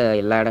இடங்களில்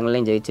எல்லா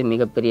இடங்கள்லையும் ஜெயிச்சு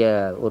மிகப்பெரிய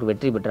ஒரு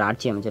வெற்றி பெற்ற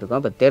ஆட்சி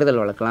அமைச்சிருக்கோம், இப்போ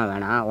தேர்தல் வழக்கெலாம்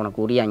வேணாம், உனக்கு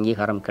உரிய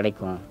அங்கீகாரம்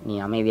கிடைக்கும், நீ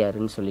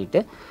அமைதியாருன்னு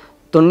சொல்லிட்டு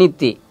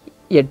 98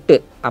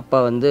 அப்போ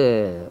வந்து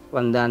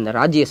அந்த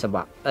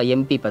ராஜ்யசபா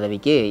எம்பி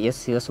பதவிக்கு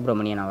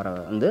சிவசுப்பிரமணியன் அவரை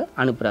வந்து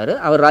அனுப்புகிறாரு.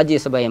 அவர்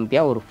ராஜ்யசபா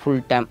எம்பியாக ஒரு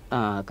ஃபுல் டைம்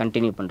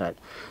கண்டினியூ பண்ணுறாரு.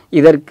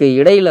 இதற்கு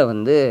இடையில்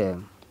வந்து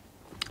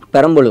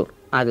பெரம்பலூர்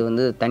அது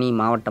வந்து தனி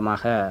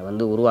மாவட்டமாக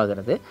வந்து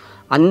உருவாகிறது.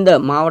 அந்த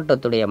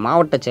மாவட்டத்துடைய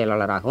மாவட்ட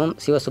செயலாளராகவும்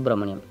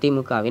சிவசுப்பிரமணியம்,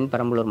 திமுகவின்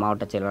பெரம்பலூர்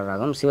மாவட்ட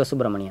செயலாளராகவும்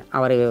சிவசுப்பிரமணியன்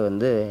அவரை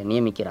வந்து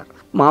நியமிக்கிறார்.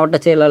 மாவட்ட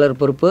செயலாளர்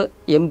பொறுப்பு,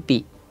 எம்பி,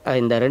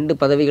 இந்த 2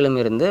 பதவிகளும்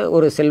இருந்து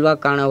ஒரு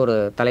செல்வாக்கான ஒரு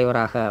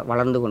தலைவராக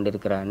வளர்ந்து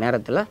கொண்டிருக்கிற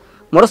நேரத்தில்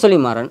முரசொலி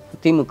மாறன்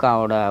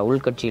திமுகவோட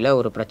உள்கட்சியில்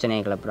ஒரு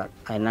பிரச்சனையை கிளப்புறார்.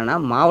 என்னென்னா,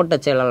 மாவட்ட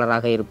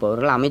செயலாளராக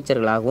இருப்பவர்கள்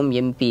அமைச்சர்களாகவும்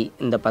எம்பி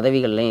இந்த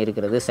பதவிகள்லையும்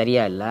இருக்கிறது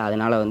சரியா இல்லை,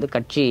 அதனால் வந்து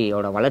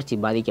கட்சியோட வளர்ச்சி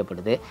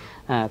பாதிக்கப்படுது,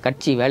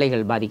 கட்சி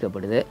வேலைகள்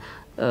பாதிக்கப்படுது,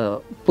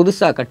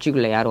 புதுசாக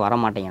கட்சிக்குள்ளே யாரும்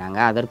வரமாட்டேங்கிறாங்க,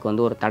 அதற்கு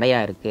வந்து ஒரு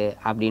தடையாக இருக்குது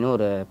அப்படின்னு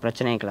ஒரு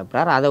பிரச்சனையை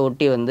கிளப்புறார். அதை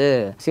ஒட்டி வந்து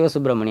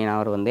சிவசுப்பிரமணியன்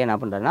அவர் வந்து என்ன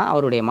பண்ணுறாருன்னா,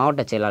 அவருடைய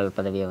மாவட்ட செயலாளர்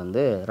பதவியை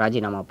வந்து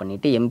ராஜினாமா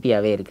பண்ணிவிட்டு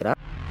எம்பியாகவே இருக்கிறார்.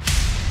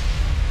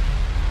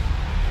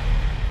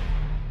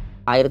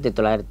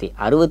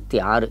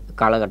 1966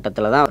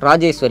 காலகட்டத்தில் தான்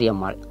ராஜேஸ்வரி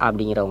அம்மாள்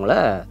அப்படிங்கிறவங்கள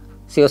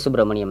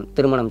சிவசுப்பிரமணியம்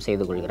திருமணம்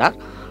செய்து கொள்கிறார்.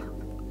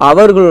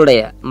 அவர்களுடைய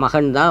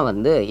மகன் தான்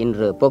வந்து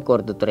இன்று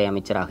போக்குவரத்து துறை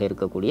அமைச்சராக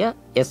இருக்கக்கூடிய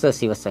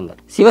SS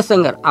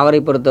சிவசங்கர்.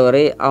 அவரை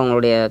பொறுத்தவரை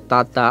அவங்களுடைய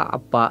தாத்தா,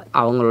 அப்பா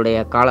அவங்களுடைய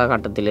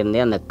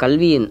காலகட்டத்திலிருந்தே அந்த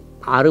கல்வியின்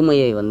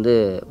அருமையை வந்து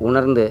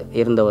உணர்ந்து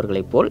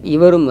இருந்தவர்களைப் போல்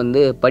இவரும்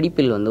வந்து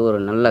படிப்பில் வந்து ஒரு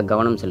நல்ல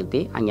கவனம் செலுத்தி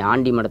அங்கே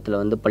ஆண்டிமடத்தில்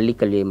வந்து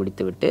பள்ளிக்கல்வியை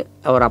முடித்துவிட்டு,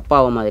 அவர்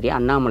அப்பாவை மாதிரி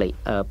அண்ணாமலை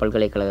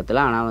பல்கலைக்கழகத்தில்,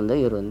 ஆனால் வந்து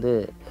இவர் வந்து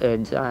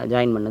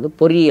ஜாயின் பண்ணது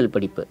பொறியியல்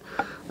படிப்பு,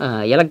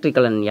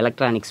 எலக்ட்ரிக்கல் அண்ட்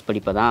எலக்ட்ரானிக்ஸ்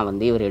படிப்பை தான்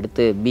வந்து இவர்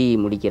எடுத்து பிஇ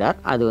முடிக்கிறார்.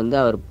 அது வந்து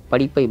அவர்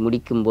படிப்பை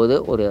முடிக்கும்போது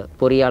ஒரு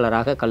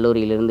பொறியாளராக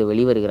கல்லூரியிலிருந்து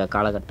வெளிவருகிற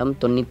காலகட்டம்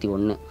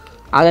 91.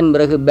 அதன்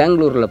பிறகு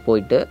பெங்களூரில்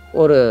போயிட்டு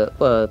ஒரு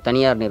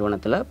தனியார்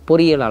நிறுவனத்தில்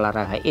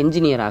பொறியியலாளராக,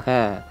 என்ஜினியராக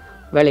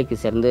வேலைக்கு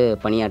சேர்ந்து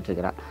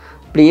பணியாற்றுகிறார்.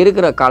 இப்படி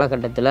இருக்கிற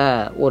காலகட்டத்தில்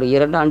ஒரு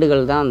 2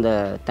 ஆண்டுகள் தான் அந்த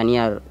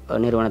தனியார்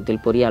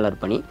நிறுவனத்தில் பொறியாளர்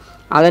பணி.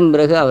 அதன்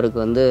பிறகு அவருக்கு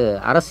வந்து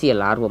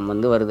அரசியல் ஆர்வம்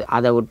வந்து வருது.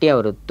 அதை ஒட்டி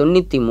அவர்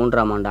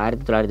 93ஆம் ஆண்டு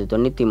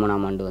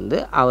 1993ஆம் ஆண்டு வந்து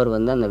அவர்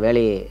வந்து அந்த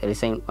வேலையை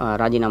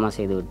ராஜினாமா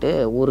செய்துவிட்டு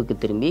ஊருக்கு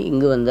திரும்பி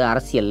இங்கு வந்து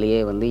அரசியல்லையே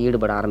வந்து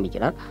ஈடுபட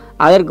ஆரம்பிக்கிறார்.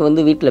 அதற்கு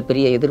வந்து வீட்டில்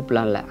பெரிய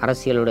எதிர்ப்புலாம் இல்லை.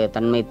 அரசியலுடைய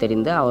தன்மை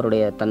தெரிந்த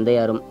அவருடைய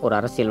தந்தையாரும் ஒரு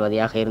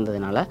அரசியல்வாதியாக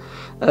இருந்ததுனால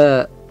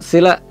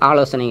சில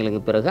ஆலோசனைகளுக்கு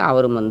பிறகு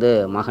அவரும் வந்து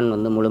மகன்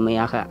வந்து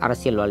முழுமையாக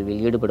அரசியல்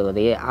வாழ்வில்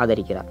ஈடுபடுவதையே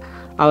ஆதரிக்கிறார்.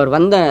 அவர்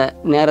வந்த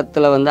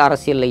நேரத்தில் வந்து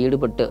அரசியலில்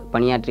ஈடுபட்டு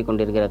பணியாற்றி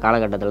கொண்டிருக்கிற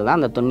காலகட்டத்தில் தான்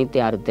அந்த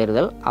 96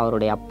 தேர்தல்,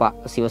 அவருடைய அப்பா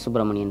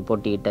சிவசுப்பிரமணியன்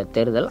போட்டியிட்ட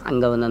தேர்தல்,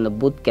 அங்கே வந்து அந்த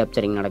பூத்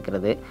கேப்சரிங்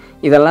நடக்கிறது.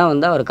 இதெல்லாம்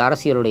வந்து அவருக்கு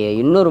அரசியலுடைய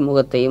இன்னொரு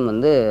முகத்தையும்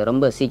வந்து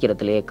ரொம்ப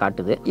சீக்கிரத்திலேயே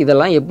காட்டுது.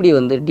 இதெல்லாம் எப்படி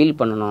வந்து டீல்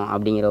பண்ணணும்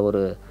அப்படிங்கிற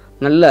ஒரு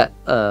நல்ல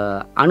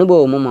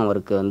அனுபவமும்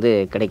அவருக்கு வந்து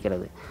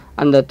கிடைக்கிறது.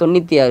 அந்த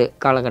 96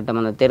 காலகட்டம்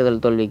அந்த தேர்தல்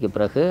தோல்விக்கு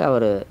பிறகு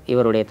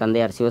இவருடைய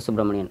தந்தையார்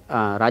சிவசுப்பிரமணியன்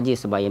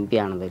ராஜ்யசபா எம்பி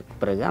ஆனதுக்கு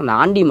பிறகு அந்த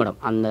ஆண்டிமடம்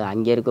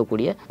அங்கே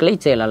இருக்கக்கூடிய கிளை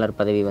செயலாளர்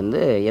பதவி வந்து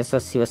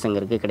SS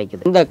சிவசங்கருக்கு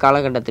கிடைக்குது. இந்த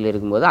காலகட்டத்தில்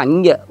இருக்கும்போது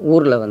அங்கே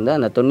ஊரில் வந்து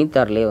அந்த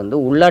 96லேயே வந்து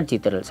உள்ளாட்சி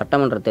தேர்தல்,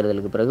 சட்டமன்ற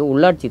தேர்தலுக்கு பிறகு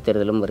உள்ளாட்சி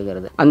தேர்தலும்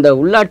வருகிறது. அந்த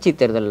உள்ளாட்சி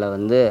தேர்தலில்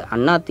வந்து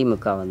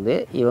அதிமுக வந்து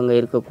இவங்க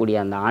இருக்கக்கூடிய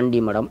அந்த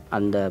ஆண்டிமடம்,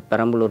 அந்த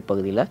பெரம்பலூர்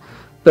பகுதியில்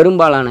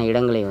பெரும்பாலான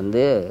இடங்களை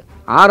வந்து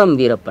ஆரம்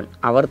வீரப்பன்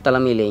அவர்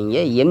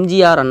தலைமையிலேயே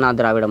MGR அண்ணா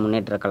திராவிட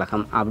முன்னேற்ற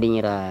கழகம்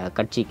அப்படிங்கிற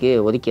கட்சிக்கு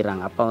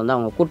ஒதுக்கிடுறாங்க. அப்போ வந்து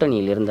அவங்க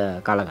கூட்டணியில் இருந்த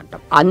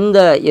காலகட்டம். அந்த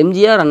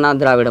MGR அண்ணா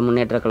திராவிட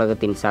முன்னேற்ற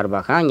கழகத்தின்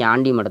சார்பாக அங்கே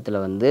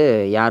ஆண்டிமடத்தில் வந்து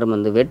யாரும்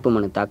வந்து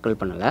வேட்புமனு தாக்கல்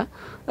பண்ணலை.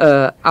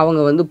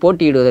 அவங்க வந்து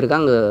போட்டியிடுவதற்கு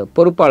அங்கே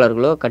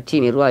பொறுப்பாளர்களோ கட்சி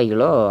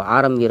நிர்வாகிகளோ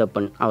ஆரம்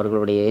வீரப்பன்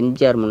அவர்களுடைய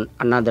MGR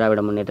அண்ணா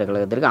திராவிட முன்னேற்ற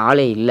கழகத்திற்கு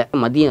ஆளே இல்லை.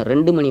 மதியம்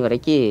 2 மணி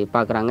வரைக்கும்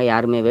பார்க்குறாங்க,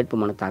 யாருமே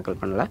வேட்புமனு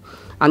தாக்கல் பண்ணலை.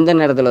 அந்த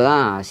நேரத்தில்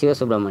தான்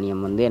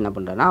சிவசுப்பிரமணியம் வந்து என்ன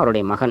பண்ணுறாருன்னா,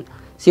 அவருடைய மகன்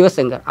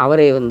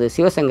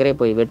சிவசங்கரே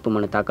போய்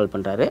வேட்புமனு தாக்கல்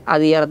பண்ணுறாரு.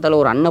 அது ஏறத்தாழ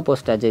ஒரு அன்ன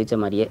போஸ்டாக ஜெயித்த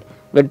மாதிரியே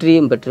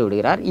வெற்றியும் பெற்று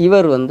விடுகிறார்.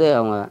 இவர் வந்து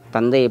அவங்க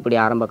தந்தை எப்படி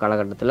ஆரம்ப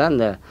காலகட்டத்தில்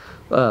அந்த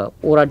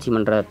ஊராட்சி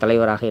மன்ற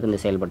தலைவராக இருந்து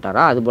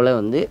செயல்பட்டாரோ அதுபோல்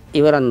வந்து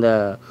இவர் அந்த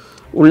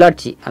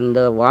உள்ளாட்சி அந்த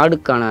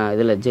வார்டுக்கான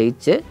இதில்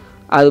ஜெயிச்சு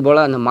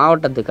அதுபோல் அந்த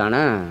மாவட்டத்துக்கான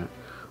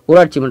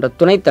ஊராட்சி மன்ற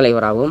துணைத்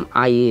தலைவராகவும்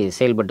ஆகி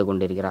செயல்பட்டு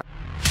கொண்டிருக்கிறார்.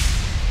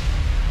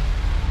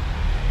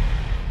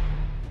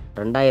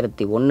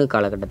 2001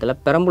 காலகட்டத்தில்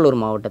பெரம்பலூர்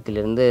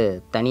மாவட்டத்திலிருந்து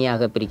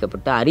தனியாக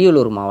பிரிக்கப்பட்டு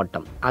அரியலூர்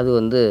மாவட்டம் அது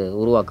வந்து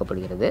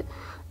உருவாக்கப்படுகிறது.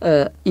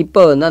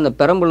 இப்போ வந்து அந்த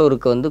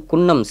பெரம்பலூருக்கு வந்து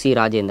குன்னம் சி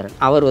ராஜேந்திரன்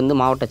அவர் வந்து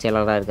மாவட்ட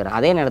செயலாளராக இருக்கிறார்.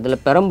 அதே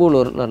நேரத்தில்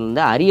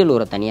பெரம்பலூர்லேருந்து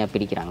அரியலூரை தனியாக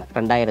பிரிக்கிறாங்க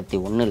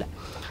 2001.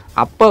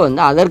 அப்போ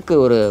வந்து அதற்கு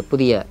ஒரு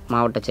புதிய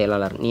மாவட்ட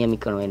செயலாளர்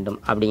நியமிக்க வேண்டும்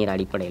அப்படிங்கிற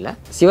அடிப்படையில்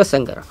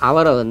சிவசங்கர்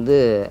அவரை வந்து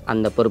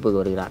அந்த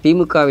பொறுப்புக்கு வருகிறார்.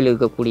 திமுகவில்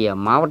இருக்கக்கூடிய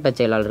மாவட்ட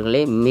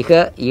செயலாளர்களே மிக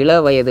இள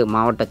வயது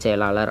மாவட்ட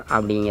செயலாளர்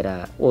அப்படிங்கிற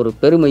ஒரு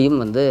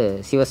பெருமையும் வந்து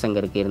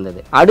சிவசங்கருக்கு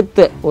இருந்தது.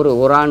 அடுத்த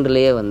ஒரு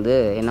ஆண்டுலேயே வந்து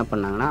என்ன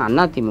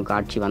பண்ணாங்கன்னா அதிமுக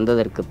ஆட்சி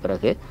வந்ததற்கு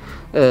பிறகு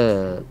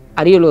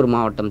அரியலூர்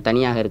மாவட்டம்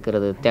தனியாக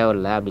இருக்கிறது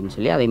தேவையில்லை அப்படின்னு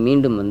சொல்லி அதை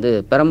மீண்டும் வந்து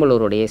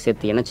பெரம்பலூரோடையே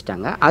சேர்த்து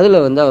இணைச்சிட்டாங்க. அதில்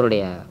வந்து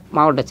அவருடைய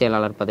மாவட்ட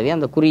செயலாளர் பதவி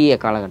அந்த குறுகிய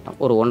காலகட்டம்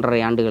ஒரு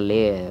 1.5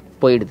 ஆண்டுகள்லேயே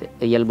போயிடுது,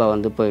 இயல்பாக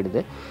வந்து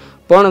போயிடுது.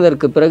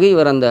 போனதற்கு பிறகு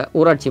இவர் அந்த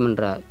ஊராட்சி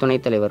மன்ற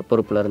துணைத் தலைவர்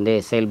பொறுப்பிலிருந்தே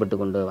செயல்பட்டு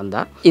கொண்டு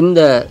வந்தார்.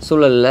 இந்த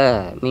சூழலில்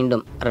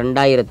மீண்டும்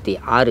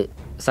 2006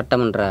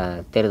 சட்டமன்ற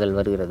தேர்தல்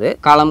வருகிறது.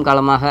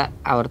 காலமாக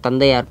அவர்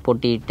தந்தையார்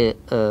போட்டியிட்டு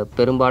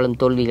பெரும்பாலும்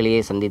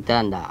தோல்விகளையே சந்தித்த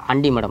அந்த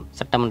ஆண்டிமடம்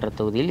சட்டமன்ற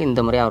தொகுதியில் இந்த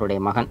முறை அவருடைய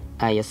மகன்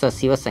SS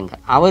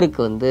சிவசங்கர் அவருக்கு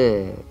வந்து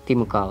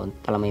திமுக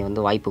தலைமை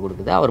வந்து வாய்ப்பு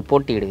கொடுக்குது. அவர்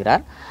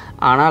போட்டியிடுகிறார்.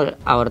 ஆனால்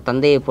அவர்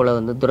தந்தையை போல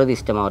வந்து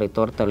துரதிர்ஷ்டம் அவரை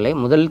தோற்கவில்லை.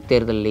 முதல்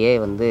தேர்தலிலேயே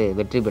வந்து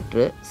வெற்றி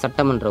பெற்று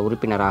சட்டமன்ற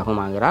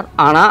உறுப்பினராகவும் ஆகிறார்.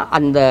 ஆனால்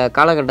அந்த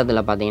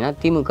காலகட்டத்தில் பார்த்தீங்கன்னா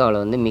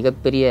திமுகவில் வந்து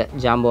மிகப்பெரிய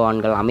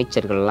ஜாம்பவான்கள்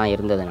அமைச்சர்கள்லாம்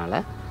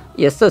இருந்ததுனால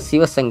SS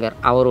சிவசங்கர்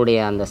அவருடைய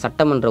அந்த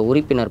சட்டமன்ற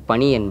உறுப்பினர்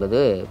பணி என்பது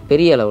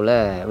பெரிய அளவில்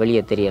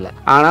வெளியே தெரியலை.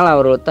 ஆனால்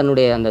அவர்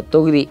தன்னுடைய அந்த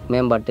தொகுதி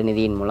மேம்பாட்டு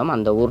நிதியின் மூலம்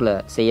அந்த ஊரில்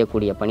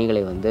செய்யக்கூடிய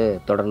பணிகளை வந்து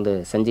தொடர்ந்து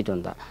செஞ்சுட்டு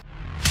வந்தார்.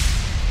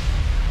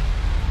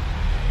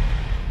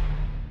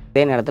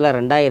 அதே நேரத்தில்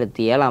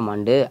 2007ஆம்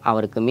ஆண்டு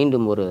அவருக்கு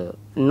மீண்டும்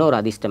இன்னொரு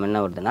அதிர்ஷ்டம்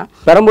என்ன வருதுன்னா,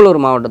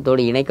 பெரம்பலூர்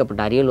மாவட்டத்தோடு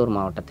இணைக்கப்பட்ட அரியலூர்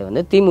மாவட்டத்தை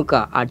வந்து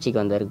திமுக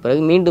ஆட்சிக்கு வந்ததற்கு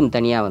பிறகு மீண்டும்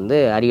தனியாக வந்து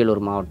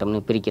அரியலூர்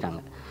மாவட்டம்னு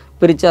பிரிக்கிறாங்க.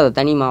 பிரித்து அதை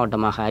தனி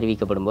மாவட்டமாக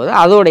அறிவிக்கப்படும் போது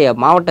அதோடைய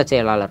மாவட்ட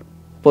செயலாளர்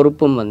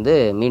பொறுப்பும் வந்து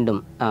மீண்டும்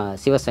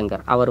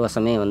சிவசங்கர் அவர்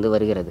வசமே வந்து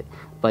வருகிறது.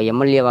 இப்போ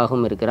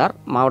எம்எல்ஏவாகவும் இருக்கிறார்,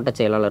 மாவட்ட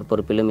செயலாளர்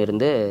பொறுப்பிலும்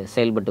இருந்து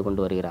செயல்பட்டு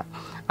கொண்டு வருகிறார்.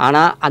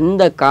 ஆனால்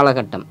அந்த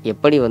காலகட்டம்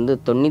எப்படி வந்து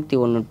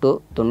 91 to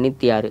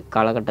 96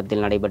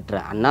 காலகட்டத்தில்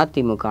நடைபெற்ற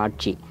அதிமுக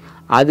ஆட்சி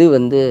அது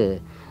வந்து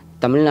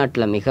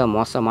தமிழ்நாட்டில் மிக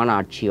மோசமான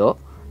ஆட்சியோ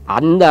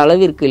அந்த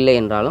அளவிற்கு இல்லை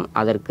என்றாலும்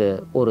அதற்கு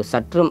ஒரு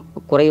சற்றும்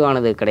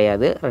குறைவானது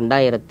கிடையாது.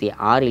 2006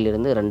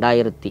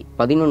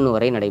 2011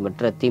 வரை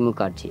நடைபெற்ற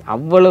திமுக ஆட்சி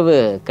அவ்வளவு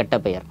கெட்ட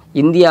பெயர்.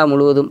 இந்தியா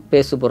முழுவதும்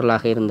பேசு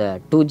பொருளாக இருந்த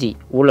 2G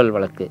ஊழல்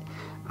வழக்கு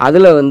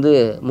அதில் வந்து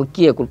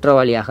முக்கிய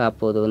குற்றவாளியாக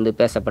அப்போது வந்து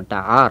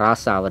பேசப்பட்ட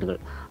ராசா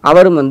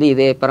அவரும் வந்து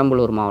இதே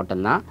பெரம்பலூர்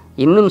மாவட்டம் தான்.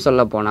 இன்னும்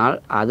சொல்ல போனால்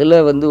அதில்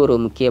வந்து ஒரு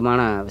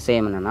முக்கியமான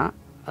விஷயம் என்னென்னா,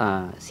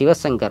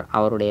 சிவசங்கர்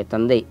அவருடைய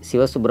தந்தை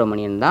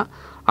சிவசுப்பிரமணியன் தான்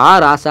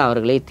ராசா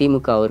அவர்களை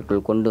திமுக அவர்கள்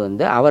கொண்டு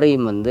வந்து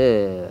அவரையும் வந்து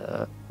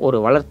ஒரு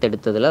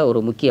வளர்த்தெடுத்ததில் ஒரு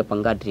முக்கிய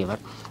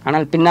பங்காற்றியவர்.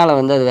 ஆனால் பின்னால்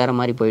வந்து அது வேறு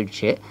மாதிரி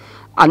போயிடுச்சு.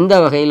 அந்த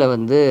வகையில்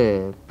வந்து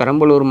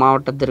பெரம்பலூர்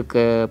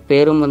மாவட்டத்திற்கு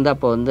பேரும் வந்து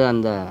அப்போ வந்து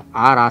அந்த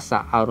ராசா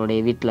அவருடைய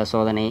வீட்டில்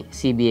சோதனை,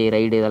 CBI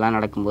ரைடு இதெல்லாம்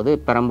நடக்கும்போது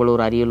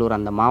பெரம்பலூர் அரியலூர்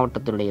அந்த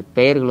மாவட்டத்தினுடைய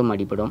பெயர்களும்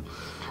அடிபடும்.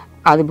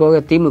 அதுபோக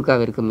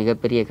திமுகவிற்கு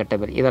மிகப்பெரிய கெட்ட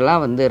பேர்.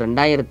 இதெல்லாம் வந்து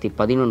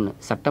 2011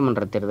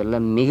 சட்டமன்ற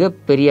தேர்தலில்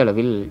மிகப்பெரிய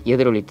அளவில்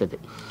எதிரொலித்தது.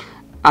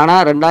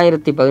 ஆனால்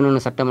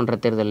 2011 சட்டமன்ற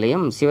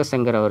தேர்தலையும்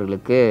சிவசங்கர்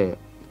அவர்களுக்கு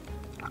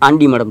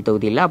ஆண்டிமடம்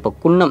தொகுதியில் அப்போ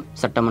குன்னம்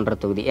சட்டமன்ற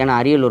தொகுதி, ஏன்னா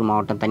அரியலூர்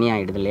மாவட்டம்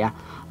தனியாகிடுது இல்லையா,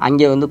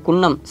 அங்கே வந்து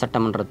குன்னம்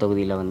சட்டமன்ற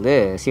தொகுதியில் வந்து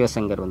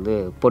சிவசங்கர் வந்து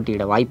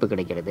போட்டியிட வாய்ப்பு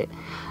கிடைக்கிறது.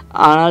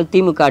 ஆனால்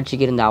திமுக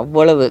ஆட்சிக்கு இருந்த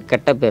அவ்வளவு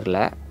கெட்ட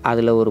பேரில்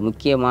அதில் ஒரு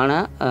முக்கியமான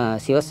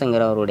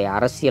சிவசங்கர் அவருடைய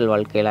அரசியல்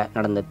வாழ்க்கையில்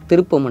நடந்த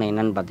திருப்புமுனை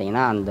என்னன்னு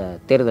பார்த்தீங்கன்னா அந்த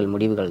தேர்தல்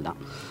முடிவுகள் தான்.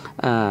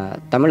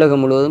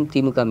 தமிழகம் முழுவதும்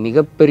திமுக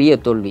மிகப்பெரிய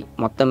தோல்வி.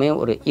 மொத்தமே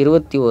ஒரு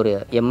 21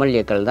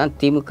 எம்எல்ஏக்கள் தான்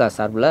திமுக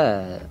சார்பில்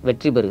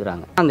வெற்றி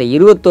பெறுகிறாங்க. அந்த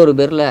 21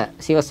 பேரில்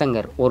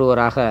சிவசங்கர்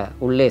ஒருவராக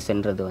உள்ளே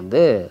சென்றது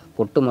வந்து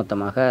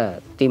ஒட்டுமொத்தமாக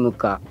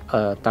திமுக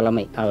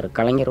தலைமை, அவர்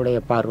கலைஞருடைய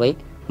பார்வை,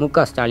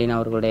 ஸ்டாலின்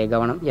அவர்களுடைய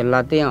கவனம்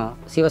எல்லாத்தையும்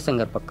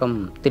சிவசங்கர் பக்கம்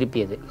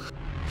திருப்பியது.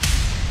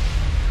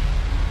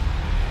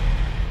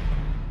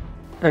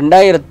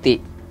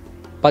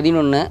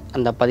 2011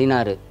 அந்த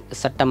 16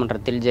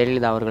 சட்டமன்றத்தில்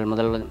ஜெயலலிதா அவர்கள்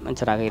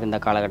முதலமைச்சராக இருந்த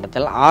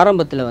காலகட்டத்தில்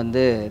ஆரம்பத்தில்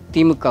வந்து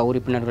திமுக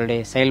உறுப்பினர்களுடைய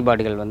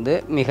செயல்பாடுகள் வந்து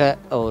மிக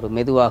ஒரு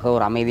மெதுவாக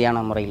ஒரு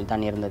அமைதியான முறையில்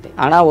தான் இருந்தது.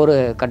 ஆனால் ஒரு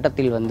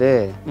கட்டத்தில் வந்து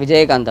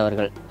விஜயகாந்த்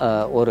அவர்கள்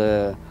ஒரு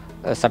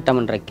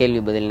சட்டமன்ற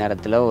கேள்வி பதில்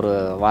நேரத்தில் ஒரு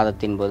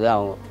வாதத்தின் போது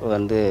அவங்க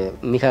வந்து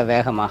மிக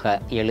வேகமாக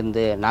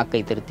எழுந்து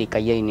நாக்கை திருத்தி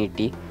கையை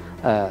நீட்டி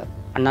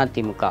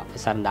அதிமுக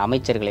சார்ந்த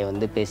அமைச்சர்களை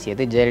வந்து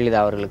பேசியது ஜெயலலிதா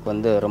அவர்களுக்கு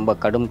வந்து ரொம்ப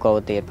கடும்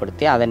கோபத்தை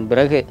ஏற்படுத்தி அதன்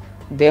பிறகு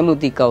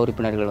தேமுதிக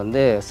உறுப்பினர்கள்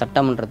வந்து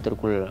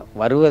சட்டமன்றத்திற்குள்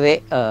வருவதே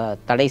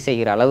தடை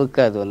செய்கிற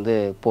அளவுக்கு அது வந்து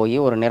போய்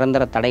ஒரு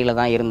நிரந்தர தடையில்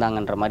தான்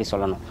இருந்தாங்கன்ற மாதிரி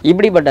சொல்லணும்.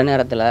 இப்படிப்பட்ட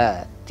நேரத்தில்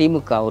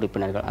திமுக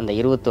உறுப்பினர்கள் அந்த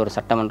 21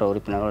 சட்டமன்ற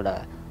உறுப்பினர்களோட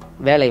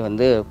வேலை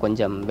வந்து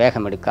கொஞ்சம்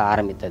வேகம் எடுக்க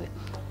ஆரம்பித்தது.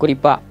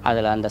 குறிப்பாக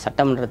அதில் அந்த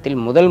சட்டமன்றத்தில்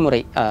முதல்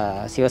முறை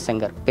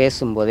சிவசங்கர்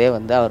பேசும்போதே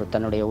வந்து அவர்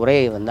தன்னுடைய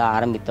உரையை வந்து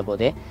ஆரம்பித்த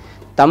போதே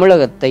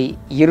தமிழகத்தை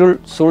இருள்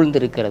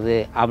சூழ்ந்திருக்கிறது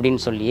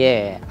அப்படின்னு சொல்லியே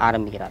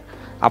ஆரம்பிக்கிறார்.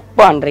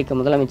 அப்போ அன்றைக்கு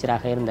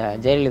முதலமைச்சராக இருந்த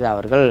ஜெயலலிதா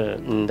அவர்கள்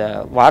இந்த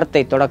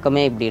வார்த்தை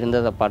தொடக்கமே இப்படி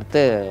இருந்ததை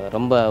பார்த்து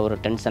ரொம்ப ஒரு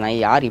டென்ஷன் ஆகி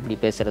யார் இப்படி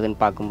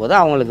பேசுகிறதுன்னு பார்க்கும்போது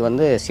அவங்களுக்கு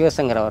வந்து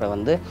சிவசங்கர் அவரை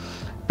வந்து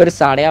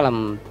பெருசாக அடையாளம்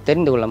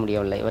தெரிந்து கொள்ள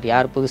முடியவில்லை. இவர்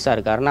யார் புதுசாக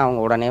இருக்காருன்னு அவங்க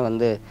உடனே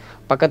வந்து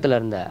பக்கத்தில்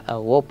இருந்த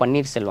ஓ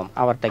பன்னீர்செல்வம்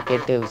அவர்கிட்ட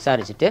கேட்டு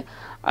விசாரிச்சுட்டு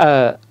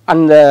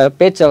அந்த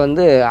பேச்சை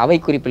வந்து அவை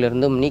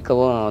குறிப்பிலிருந்தும்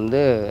நீக்கவும்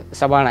வந்து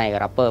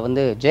சபாநாயகர் அப்போ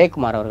வந்து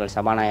ஜெயக்குமார் அவர்கள்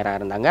சபாநாயகராக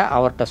இருந்தாங்க.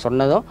 அவர்கிட்ட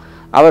சொன்னதும்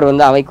அவர்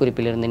வந்து அவை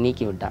குறிப்பிலிருந்து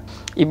நீக்கி விட்டார்.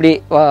 இப்படி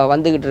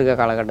வந்துக்கிட்டு இருக்க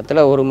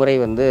காலகட்டத்தில் ஒரு முறை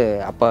வந்து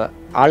அப்போ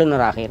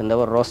ஆளுநராக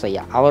இருந்தவர்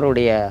ரோசையா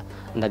அவருடைய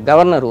அந்த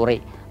கவர்னர் உரை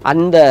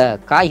அந்த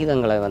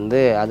காகிதங்களை வந்து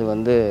அது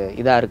வந்து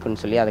இதாக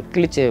இருக்குன்னு சொல்லி அதை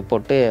கிழிச்சு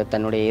போட்டு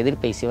தன்னுடைய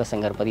எதிர்ப்பை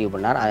சிவசங்கர் பதிவு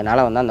பண்ணார்.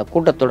 அதனால் வந்து அந்த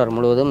கூட்டத்தொடர்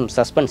முழுவதும்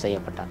சஸ்பெண்ட்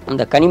செய்யப்பட்டார்.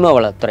 இந்த கனிம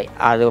வளத்துறை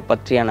அது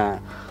பற்றியான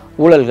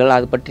ஊழல்கள்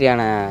அது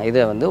பற்றியான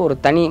இதை வந்து ஒரு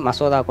தனி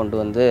மசோதா கொண்டு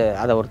வந்து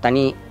அதை ஒரு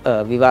தனி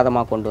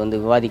விவாதமாக கொண்டு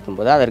வந்து விவாதிக்கும்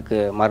போது அதற்கு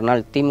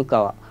மறுநாள்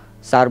திமுக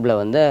சார்பில்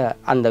வந்து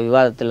அந்த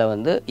விவாதத்தில்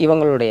வந்து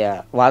இவங்களுடைய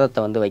வாதத்தை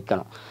வந்து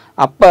வைக்கணும்.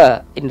 அப்போ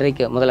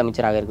இன்றைக்கு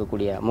முதலமைச்சராக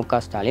இருக்கக்கூடிய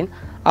மு.க.ஸ்டாலின்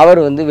அவர்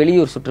வந்து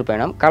வெளியூர்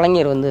சுற்றுப்பயணம்,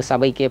 கலைஞர் வந்து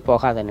சபைக்கே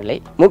போகாத நிலை.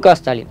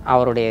 மு.க.ஸ்டாலின்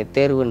அவருடைய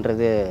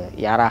தேர்வுன்றது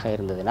யாராக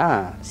இருந்ததுன்னா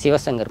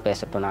சிவசங்கர்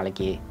பேசட்டும்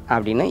நாளைக்கு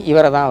அப்படின்னு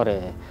இவரை தான் அவர்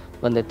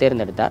வந்து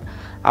தேர்ந்தெடுத்தார்.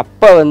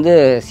 அப்போ வந்து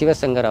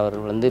சிவசங்கர் அவர்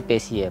வந்து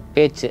பேசிய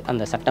பேச்சு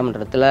அந்த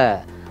சட்டமன்றத்தில்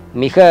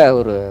மிக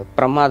ஒரு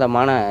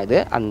பிரமாதமான இது.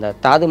 அந்த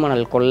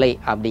தாதுமணல் கொள்ளை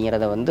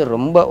அப்படிங்கிறத வந்து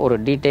ரொம்ப ஒரு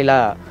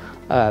டீட்டெயிலாக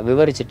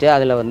விவரிச்சுட்டு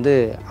அதில் வந்து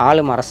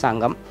ஆளும்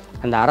அரசாங்கம்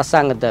அந்த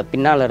அரசாங்கத்தை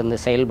பின்னால் இருந்து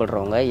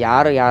செயல்படுறவங்க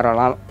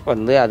யாரெல்லாம்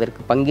வந்து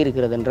அதற்கு பங்கு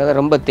இருக்கிறதுன்றதை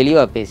ரொம்ப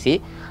தெளிவாக பேசி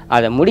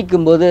அதை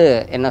முடிக்கும்போது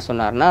என்ன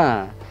சொன்னார்னா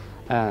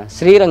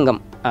ஸ்ரீரங்கம்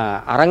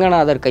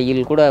அரங்கநாதர்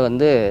கையில் கூட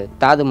வந்து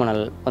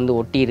தாதுமணல் வந்து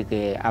ஒட்டி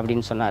இருக்கு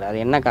அப்படின்னு சொன்னார். அது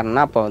என்ன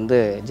காரணம்னா அப்போ வந்து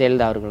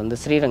ஜெயலலிதா அவர்கள் வந்து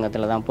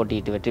ஸ்ரீரங்கத்தில் தான்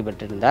போட்டியிட்டு வெற்றி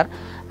பெற்றிருந்தார்.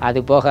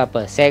 அது போக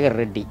அப்போ சேகர்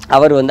ரெட்டி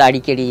அவர் வந்து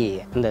அடிக்கடி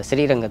இந்த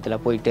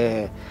ஸ்ரீரங்கத்தில் போயிட்டு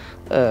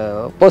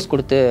போஸ்ட்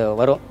கொடுத்து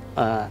வரும்.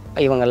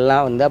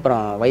 இவங்கெல்லாம் வந்து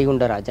அப்புறம்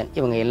வைகுண்டராஜன்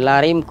இவங்க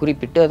எல்லாரையும்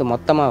குறிப்பிட்டு அது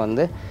மொத்தமாக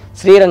வந்து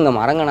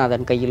ஸ்ரீரங்கம்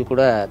அரங்கநாதன் கையில்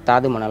கூட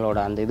தாதுமணலோட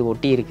அந்த இது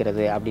ஒட்டி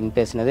இருக்கிறது அப்படின்னு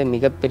பேசினது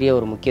மிகப்பெரிய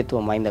ஒரு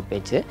முக்கியத்துவம் வாய்ந்த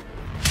பேச்சு.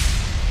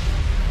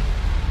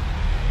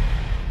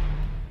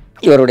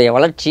 இவருடைய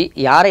வளர்ச்சி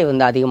யாரை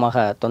வந்து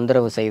அதிகமாக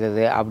தொந்தரவு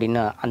செய்தது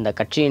அப்படின்னு அந்த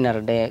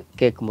கட்சியினர்கிட்ட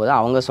கேட்கும்போது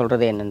அவங்க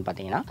சொல்கிறது என்னன்னு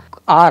பார்த்தீங்கன்னா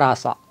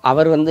ராசா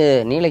அவர் வந்து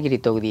நீலகிரி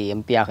தொகுதி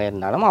எம்பியாக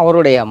இருந்தாலும்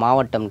அவருடைய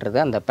மாவட்டம்ன்றது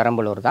அந்த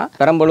பெரம்பலூர் தான்.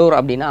 பெரம்பலூர்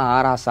அப்படின்னா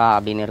ராசா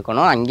அப்படின்னு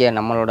இருக்கணும், அங்கே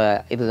நம்மளோட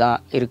இதுதான்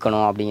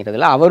இருக்கணும்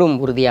அப்படிங்கிறதுல அவரும்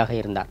உறுதியாக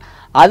இருந்தார்.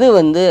 அது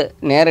வந்து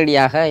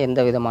நேரடியாக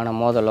எந்த விதமான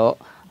மோதலோ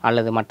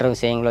அல்லது மற்ற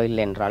விஷயங்களோ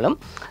இல்லை என்றாலும்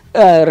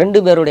ரெண்டு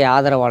பேருடைய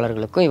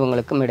ஆதரவாளர்களுக்கும்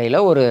இவங்களுக்கும் இடையில்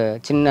ஒரு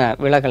சின்ன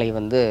விலகலை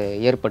வந்து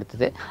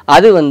ஏற்படுத்துது.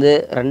 அது வந்து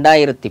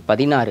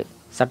 2016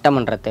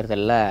 சட்டமன்ற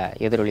தேர்தலில்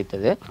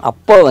எதிரொலித்தது.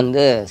 அப்போ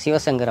வந்து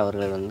சிவசங்கர்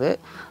அவர்கள் வந்து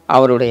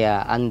அவருடைய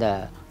அந்த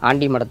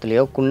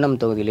ஆண்டிமடத்துலேயோ குன்னம்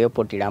தொகுதியிலையோ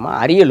போட்டியிடாமல்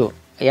அரியலூர்,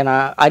 ஏன்னா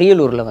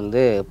அரியலூரில்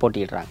வந்து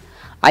போட்டியிடுறாங்க.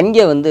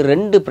 அங்கே வந்து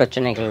 2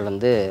 பிரச்சனைகள்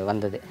வந்து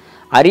வந்தது.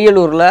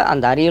 அரியலூரில்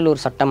அந்த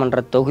அரியலூர் சட்டமன்ற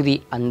தொகுதி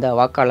அந்த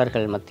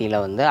வாக்காளர்கள்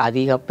மத்தியில் வந்து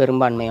அதிக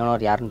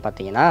பெரும்பான்மையானவர் யாருன்னு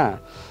பார்த்தீங்கன்னா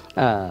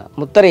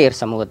முத்தரையர்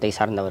சமூகத்தை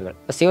சார்ந்தவர்கள்.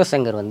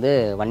 சிவசங்கர் வந்து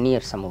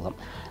வன்னியர் சமூகம்.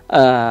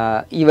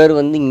 இவர்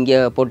வந்து இங்கே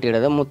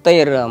போட்டியிடுறது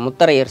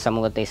முத்தரையர்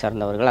சமூகத்தை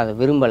சார்ந்தவர்கள் அதை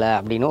விரும்பலை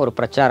அப்படின்னு ஒரு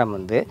பிரச்சாரம்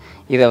வந்து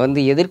இதை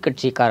வந்து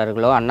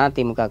எதிர்க்கட்சிக்காரர்களோ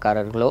அதிமுக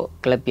காரர்களோ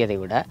கிளப்பியதை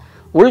விட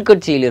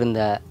உள்கட்சியில்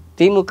இருந்த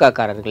திமுக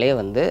காரர்களே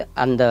வந்து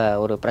அந்த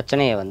ஒரு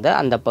பிரச்சனையை வந்து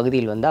அந்த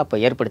பகுதியில் வந்து அப்போ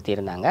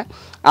ஏற்படுத்தியிருந்தாங்க.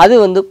 அது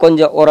வந்து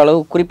கொஞ்சம் ஓரளவு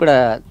குறிப்பிட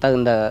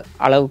தகுந்த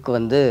அளவுக்கு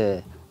வந்து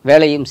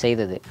வேலையும்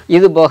செய்தது.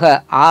 இது போக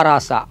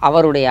ராசா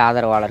அவருடைய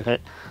ஆதரவாளர்கள்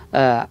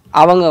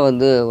அவங்க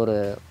வந்து ஒரு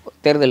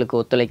தேர்தலுக்கு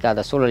ஒத்துழைக்காத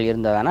சூழல்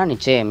இருந்ததானா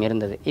நிச்சயம்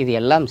இருந்தது. இது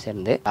எல்லாம்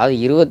சேர்ந்து அதாவது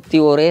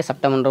 21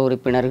 சட்டமன்ற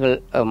உறுப்பினர்கள்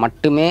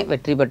மட்டுமே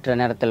வெற்றி பெற்ற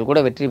நேரத்தில்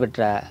கூட வெற்றி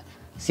பெற்ற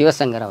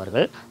சிவசங்கர்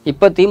அவர்கள்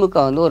இப்போ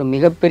திமுக வந்து ஒரு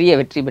மிகப்பெரிய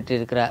வெற்றி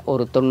பெற்றிருக்கிற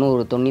ஒரு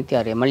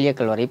 90-96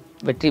 எம்எல்ஏக்கள் வரை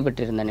வெற்றி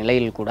பெற்றிருந்த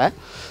நிலையில் கூட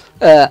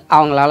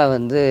அவங்களால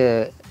வந்து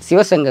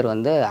சிவசங்கர்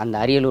வந்து அந்த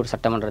அரியலூர்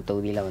சட்டமன்ற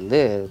தொகுதியில் வந்து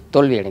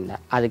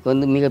தோல்வியடைந்தார். அதுக்கு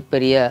வந்து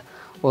மிகப்பெரிய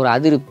ஒரு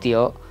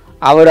அதிருப்தியோ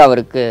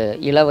அவருக்கு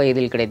இள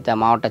வயதில் கிடைத்த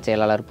மாவட்ட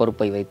செயலாளர்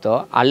பொறுப்பை வைத்தோ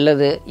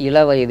அல்லது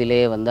இள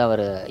வயதிலே வந்து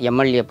அவர்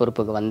எம்எல்ஏ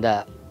பொறுப்புக்கு வந்த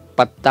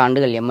 10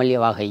 ஆண்டுகள்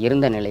எம்எல்ஏவாக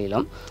இருந்த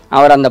நிலையிலும்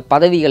அவர் அந்த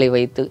பதவிகளை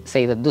வைத்து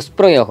செய்த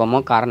துஷ்பிரயோகமோ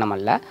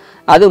காரணமல்ல.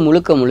 அது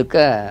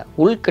முழுக்க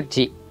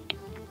உள்கட்சி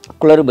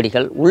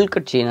குளறுபடிகள்,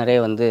 உள்கட்சியினரே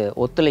வந்து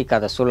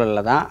ஒத்துழைக்காத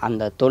சூழலில் தான்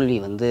அந்த தோல்வி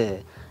வந்து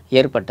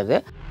ஏற்பட்டது.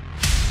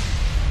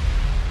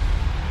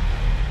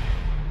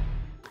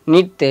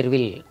 நீட்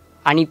தேர்வில்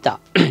அனிதா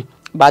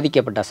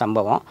பாதிக்கப்பட்ட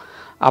சம்பவம்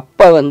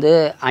அப்போ வந்து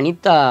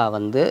அனிதா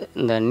வந்து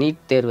இந்த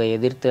நீட் தேர்வை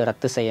எதிர்த்து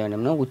ரத்து செய்ய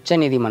வேண்டும்னு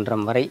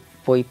உச்சநீதிமன்றம் வரை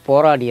போய்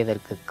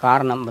போராடியதற்கு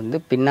காரணம் வந்து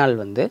பின்னால்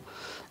வந்து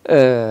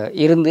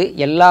இருந்து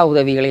எல்லா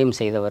உதவிகளையும்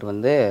செய்தவர்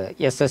வந்து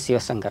SS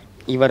சிவசங்கர்.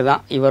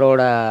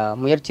 இவரோட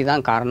முயற்சி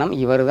தான் காரணம்.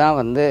 இவர் தான்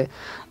வந்து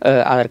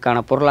அதற்கான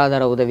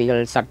பொருளாதார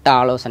உதவிகள், சட்ட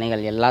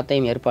ஆலோசனைகள்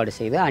எல்லாத்தையும் ஏற்பாடு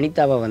செய்து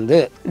அனிதாவை வந்து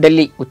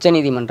டெல்லி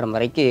உச்சநீதிமன்றம்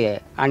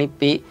வரைக்கும்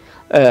அனுப்பி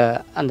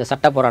அந்த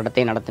சட்ட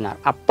போராட்டத்தை நடத்தினார்.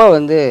 அப்போ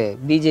வந்து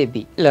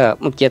பிஜேபியில்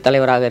முக்கிய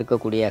தலைவராக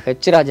இருக்கக்கூடிய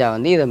ராஜா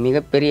வந்து இதை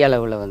மிகப்பெரிய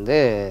அளவில் வந்து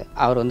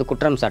அவர் வந்து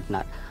குற்றம்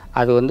சாட்டினார்.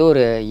 அது வந்து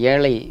ஒரு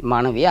ஏழை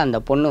மாணவி, அந்த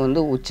பொண்ணு வந்து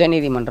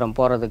உச்சநீதிமன்றம்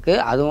போகிறதுக்கு,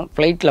 அதுவும்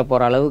ஃப்ளைட்டில்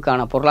போகிற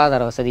அளவுக்கான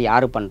பொருளாதார வசதி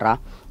யார் பண்ணுறா,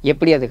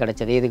 எப்படி அது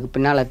கிடைச்சது, இதுக்கு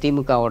பின்னால்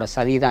திமுகவோட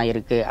சதி தான்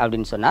இருக்குது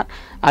அப்படின்னு சொன்னார்.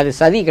 அது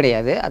சதி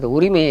கிடையாது, அது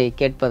உரிமையை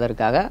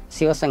கேட்பதற்காக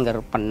சிவசங்கர்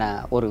பண்ண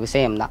ஒரு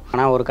விஷயம்தான்.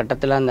 ஆனால் ஒரு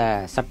கட்டத்தில் அந்த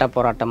சட்ட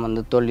போராட்டம்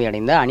வந்து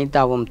தோல்வியடைந்து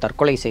அனிதாவும்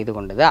தற்கொலை செய்து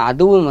கொண்டது.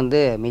 அதுவும்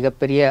வந்து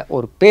மிகப்பெரிய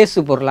ஒரு பேசு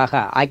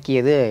பொருளாக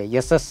ஆக்கியது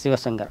SS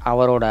சிவசங்கர்.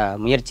 அவரோட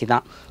முயற்சி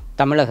தான்.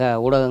 தமிழக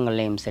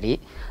ஊடகங்கள்லேயும் சரி,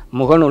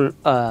 முகநூல்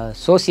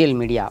சோசியல்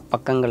மீடியா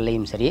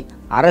பக்கங்கள்லேயும் சரி,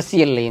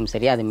 அரசியல்லையும்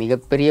சரி, அது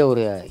மிகப்பெரிய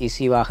ஒரு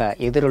இஷ்யூவாக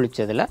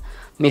எதிரொலித்ததில்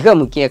மிக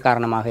முக்கிய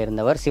காரணமாக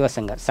இருந்தவர்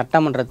சிவசங்கர்.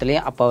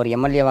 சட்டமன்றத்திலேயும் அப்போ அவர்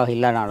எம்எல்ஏவாக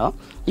இல்லைனாலும்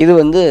இது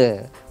வந்து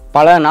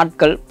பல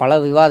நாட்கள் பல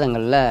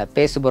விவாதங்களில்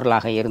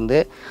பேசுபொருளாக இருந்து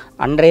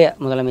அன்றைய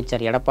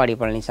முதலமைச்சர் எடப்பாடி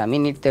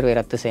பழனிசாமி நீட் தேர்வை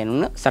ரத்து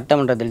செய்யணும்னு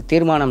சட்டமன்றத்தில்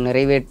தீர்மானம்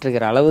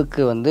நிறைவேற்றுகிற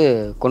அளவுக்கு வந்து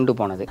கொண்டு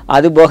போனது.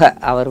 அதுபோக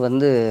அவர்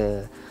வந்து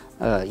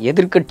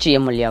எதிர்கட்சி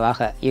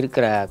எம்எல்ஏவாக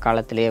இருக்கிற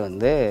காலத்திலே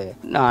வந்து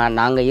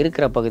நாங்கள்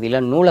இருக்கிற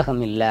பகுதியில்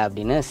நூலகம் இல்லை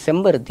அப்படின்னு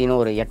செம்பருத்தின்னு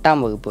ஒரு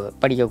 8ஆம் வகுப்பு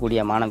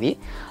படிக்கக்கூடிய மாணவி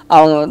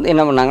அவங்க வந்து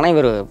என்ன பண்ணாங்கன்னா,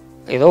 இவர்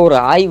ஏதோ ஒரு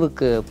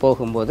ஆய்வுக்கு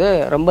போகும்போது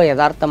ரொம்ப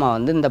யதார்த்தமாக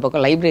வந்து இந்த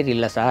பக்கம் லைப்ரரி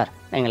இல்லை சார்,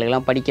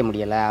 எங்களுக்கெல்லாம் படிக்க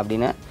முடியலை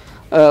அப்படின்னு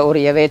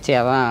ஒரு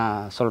எதேச்சையாக தான்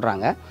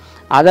சொல்கிறாங்க.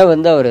 அதை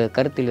வந்து அவர்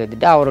கருத்தில்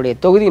வைத்துட்டு அவருடைய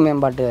தொகுதி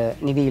மேம்பாட்டு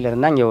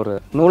நிதியிலிருந்து அங்கே ஒரு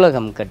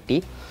நூலகம் கட்டி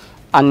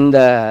அந்த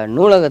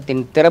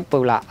நூலகத்தின் திறப்பு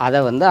விழா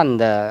அதை வந்து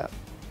அந்த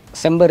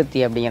செம்பருத்தி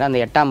அப்படிங்கிற அந்த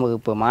 8ஆம்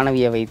வகுப்பு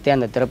மாணவியை வைத்து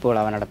அந்த திறப்பு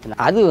விழாவை நடத்தினார்.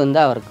 அது வந்து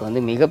அவருக்கு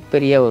வந்து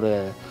மிகப்பெரிய ஒரு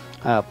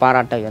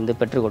பாராட்டை வந்து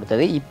பெற்றுக்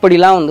கொடுத்தது.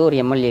 இப்படிலாம் வந்து ஒரு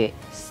எம்எல்ஏ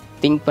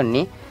திங்க்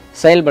பண்ணி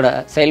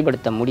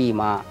செயல்படுத்த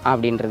முடியுமா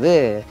அப்படின்றது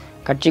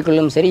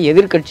கட்சிக்குள்ளும் சரி,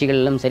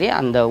 எதிர்கட்சிகளிலும் சரி,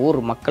 அந்த ஊர்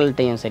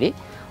மக்கள்கிட்டையும் சரி,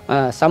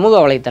 சமூக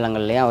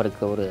வலைத்தளங்கள்லேயும்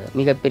அவருக்கு ஒரு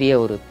மிகப்பெரிய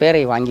ஒரு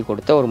பேரை வாங்கி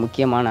கொடுத்த ஒரு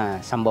முக்கியமான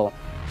சம்பவம்.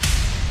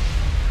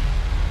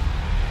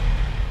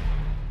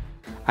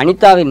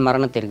 அனிதாவின்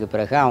மரணத்திற்கு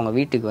பிறகு அவங்க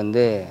வீட்டுக்கு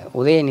வந்து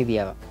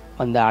உதயநிதியை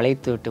வந்து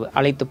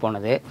அழைத்து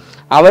போனது,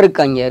 அவருக்கு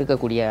அங்கே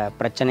இருக்கக்கூடிய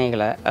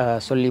பிரச்சனைகளை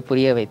சொல்லி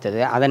புரிய வைத்தது,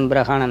 அதன்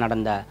பிறகான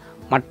நடந்த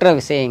மற்ற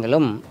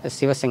விஷயங்களும்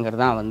சிவசங்கர்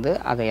தான் வந்து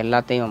அதை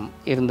எல்லாத்தையும்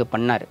இருந்து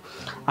பண்ணார்.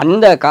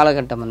 அந்த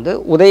காலகட்டம் வந்து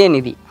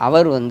உதயநிதி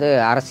அவர் வந்து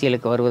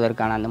அரசியலுக்கு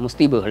வருவதற்கான அந்த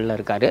முஸ்தீபுகளில்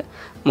இருக்கார்.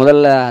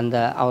 முதல்ல அந்த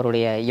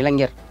அவருடைய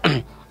இளைஞர்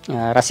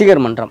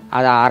ரசிகர் மன்றம்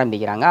அதை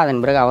ஆரம்பிக்கிறாங்க.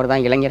 அதன் பிறகு அவர்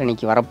தான் இளைஞர்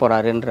அணிக்கு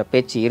வரப்போகிறாருன்ற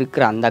பேச்சு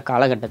இருக்கிற அந்த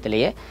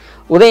காலகட்டத்திலேயே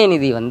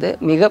உதயநிதி வந்து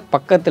மிக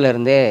பக்கத்தில்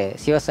இருந்தே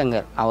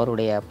சிவசங்கர்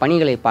அவருடைய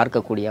பணிகளை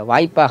பார்க்கக்கூடிய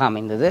வாய்ப்பாக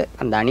அமைந்தது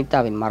அந்த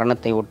அனிதாவின்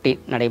மரணத்தை ஒட்டி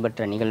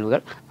நடைபெற்ற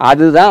நிகழ்வுகள்.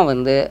 அதுதான்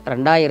வந்து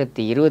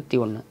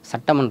 2021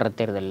 சட்டமன்ற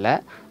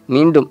தேர்தலில்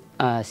மீண்டும்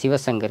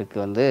சிவசங்கருக்கு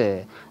வந்து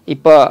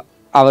இப்போ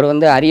அவர்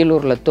வந்து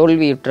அரியலூரில்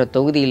தோல்வியுற்ற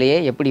தொகுதியிலேயே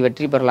எப்படி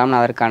வெற்றி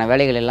பெறலாம்னு அதற்கான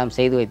வேலைகள் எல்லாம்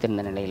செய்து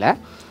வைத்திருந்த நிலையில்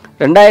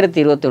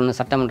 2021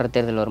 சட்டமன்ற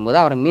தேர்தல் வரும்போது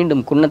அவரை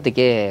மீண்டும்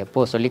குன்னத்துக்கே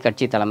போக சொல்லி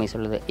கட்சி தலைமை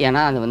சொல்லுது.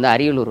 ஏன்னா அது வந்து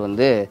அரியலூர்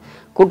வந்து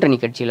கூட்டணி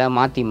கட்சியில்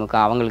மதிமுக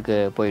அவங்களுக்கு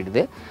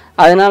போயிடுது.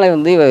 அதனால்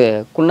வந்து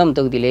குன்னம்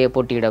தொகுதியிலேயே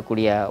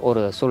போட்டியிடக்கூடிய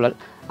ஒரு சூழல்.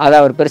 அதை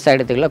அவர் பெருசாக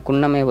எடுத்துக்கல,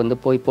 குன்னமே வந்து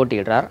போய்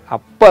போட்டியிடுறார்.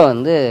 அப்போ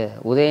வந்து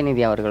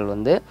உதயநிதி அவர்கள்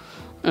வந்து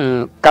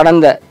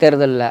கடந்த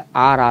தேர்தலில்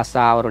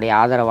ராசா அவருடைய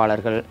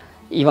ஆதரவாளர்கள்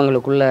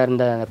இவங்களுக்குள்ளே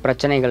இருந்த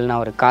பிரச்சனைகள்னு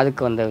அவர்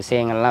காதுக்கு வந்த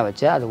விஷயங்கள்லாம்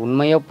வச்சு அது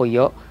உண்மையோ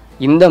பொய்யோ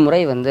இந்த முறை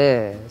வந்து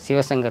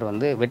சிவசங்கர்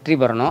வந்து வெற்றி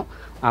பெறணும்,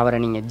 அவரை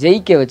நீங்கள்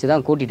ஜெயிக்க வச்சு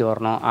தான் கூட்டிகிட்டு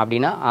வரணும்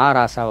அப்படின்னு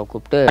ராசாவை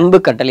கூப்பிட்டு அன்பு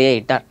கட்டளையே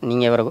இட்டார்.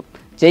 நீங்கள் இவரை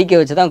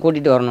ஜெயிக்க வச்சு தான்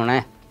கூட்டிகிட்டு வரணுண்ணே,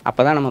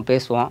 அப்போ தான் நம்ம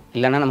பேசுவோம்,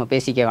 இல்லைன்னா நம்ம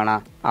பேசிக்க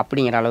வேணாம்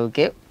அப்படிங்கிற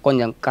அளவுக்கு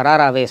கொஞ்சம்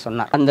கராராகவே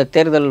சொன்னார். அந்த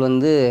தேர்தல்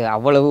வந்து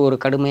அவ்வளவு ஒரு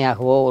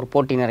கடுமையாகவோ ஒரு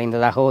போட்டி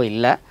நிறைந்ததாகவோ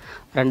இல்லை.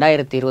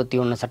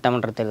 2021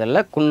 சட்டமன்ற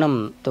தேர்தலில் குன்னம்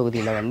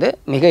தொகுதியில் வந்து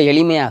மிக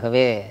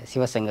எளிமையாகவே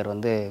சிவசங்கர்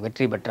வந்து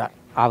வெற்றி பெற்றார்.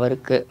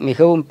 அவருக்கு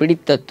மிகவும்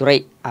பிடித்த துறை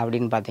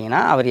அப்படின்னு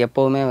பார்த்தீங்கன்னா, அவர்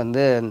எப்போவுமே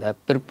வந்து இந்த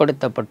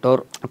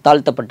பிற்படுத்தப்பட்டோர்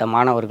தாழ்த்தப்பட்ட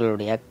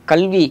மாணவர்களுடைய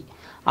கல்வி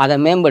அதை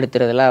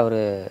மேம்படுத்துறதுல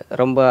அவர்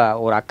ரொம்ப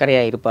ஒரு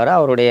அக்கறையாக இருப்பார்.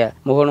 அவருடைய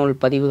முகநூல்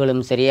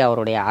பதிவுகளும் சரி,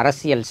 அவருடைய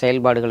அரசியல்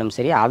செயல்பாடுகளும்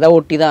சரி, அதை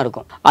ஒட்டி தான்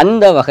இருக்கும்.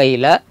 அந்த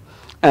வகையில்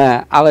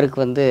அவருக்கு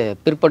வந்து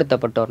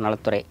பிற்படுத்தப்பட்டோர்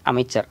நலத்துறை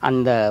அமைச்சர்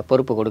அந்த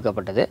பொறுப்பு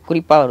கொடுக்கப்பட்டது.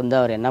 குறிப்பாக வந்து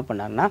அவர் என்ன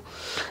பண்ணார்னா,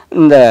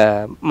 இந்த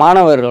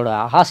மாணவர்களோட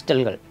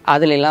ஹாஸ்டல்கள்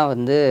அதிலெல்லாம்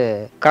வந்து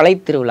கலை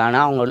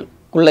திருவிழானா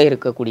அவங்களுக்குள்ளே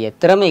இருக்கக்கூடிய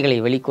திறமைகளை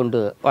வெளிக்கொண்டு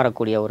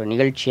வரக்கூடிய ஒரு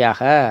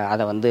நிகழ்ச்சியாக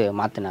அதை வந்து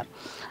மாற்றினார்.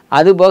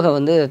 அதுபோக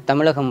வந்து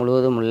தமிழகம்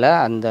முழுவதும் உள்ள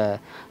அந்த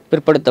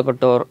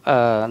பிற்படுத்தப்பட்டோர்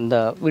அந்த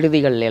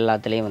விடுதிகள்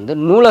எல்லாத்துலேயும் வந்து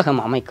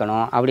நூலகம்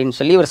அமைக்கணும் அப்படின்னு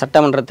சொல்லி ஒரு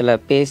சட்டமன்றத்தில்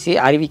பேசி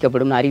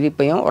அறிவிக்கப்படும்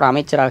அறிவிப்பையும் ஒரு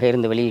அமைச்சராக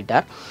இருந்து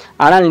வெளியிட்டார்.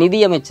 ஆனால்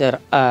நிதியமைச்சர்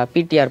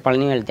பிடிஆர்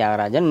பழனிவேல்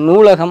தியாகராஜன்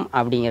நூலகம்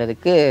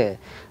அப்படிங்கிறதுக்கு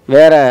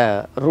வேறு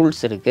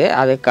ரூல்ஸ் இருக்குது,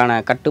 அதுக்கான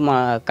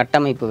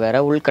கட்டமைப்பு வேறு,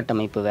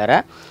 உள்கட்டமைப்பு வேறு,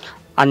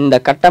 அந்த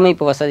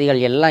கட்டமைப்பு வசதிகள்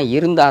எல்லாம்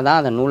இருந்தால் தான்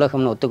அதை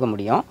நூலகம்னு ஒத்துக்க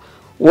முடியும்.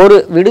 ஒரு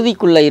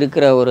விடுதிக்குள்ளே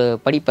இருக்கிற ஒரு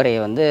படிப்பறையை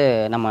வந்து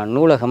நம்ம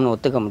நூலகம்னு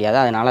ஒத்துக்க முடியாது,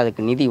 அதனால்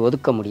அதுக்கு நிதி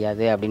ஒதுக்க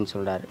முடியாது அப்படின்னு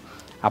சொல்கிறாரு.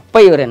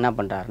 அப்போ இவர் என்ன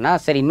பண்ணுறாருன்னா,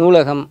 சரி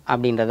நூலகம்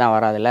அப்படின்றதான்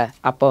வராதில்ல,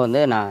 அப்போ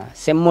வந்து நான்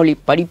செம்மொழி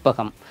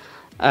படிப்பகம்,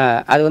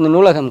 அது வந்து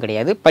நூலகம்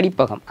கிடையாது,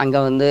 படிப்பகம்,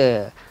 அங்கே வந்து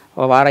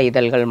வார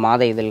இதழ்கள்,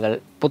 மாத இதழ்கள்,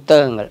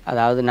 புத்தகங்கள்,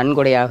 அதாவது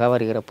நன்கொடையாக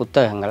வருகிற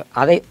புத்தகங்கள்,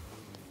 அதை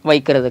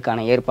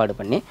வைக்கிறதுக்கான ஏற்பாடு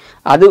பண்ணி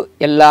அது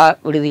எல்லா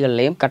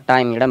விடுதிகள்லையும்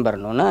கட்டாயம்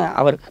இடம்பெறணும்னு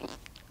அவர்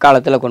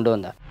காலத்தில் கொண்டு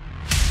வந்தார்.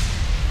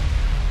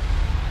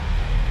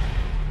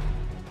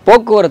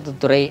 போக்குவரத்து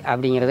துறை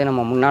அப்படிங்கிறது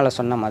நம்ம முன்னால்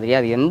சொன்ன மாதிரி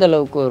அது எந்த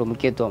அளவுக்கு ஒரு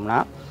முக்கியத்துவம்னா,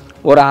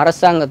 ஒரு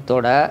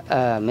அரசாங்கத்தோட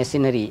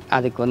மெஷினரி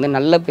அதுக்கு வந்து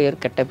நல்ல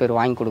பேர் கெட்ட பேர்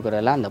வாங்கி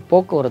கொடுக்குறதுல அந்த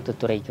போக்குவரத்து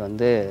துறைக்கு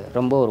வந்து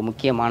ரொம்ப ஒரு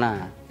முக்கியமான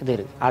இது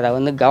இருக்குது. அதை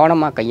வந்து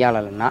கவனமாக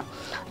கையாளலைன்னா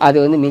அது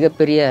வந்து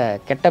மிகப்பெரிய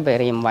கெட்ட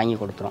பெயரையும் வாங்கி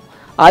கொடுத்துரும்.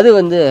 அது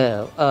வந்து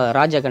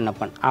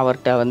ராஜகண்ணப்பன்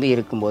அவர்கிட்ட வந்து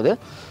இருக்கும்போது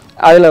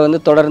அதில் வந்து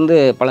தொடர்ந்து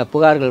பல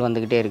புகார்கள்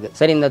வந்துக்கிட்டே இருக்குது.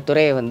 சரி, இந்த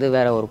துறையை வந்து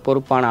வேறு ஒரு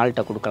பொறுப்பான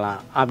ஆள்கிட்ட கொடுக்கலாம்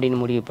அப்படின்னு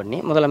முடிவு பண்ணி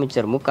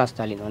முதலமைச்சர்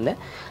Mu.க.Stalin வந்து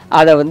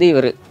அதை வந்து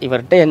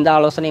இவர்கிட்ட எந்த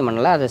ஆலோசனையும்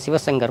பண்ணலை, அதை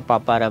சிவசங்கர்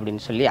பார்ப்பார்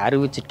அப்படின்னு சொல்லி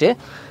அறிவிச்சிட்டு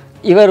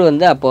இவர்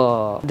வந்து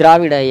அப்போது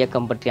திராவிட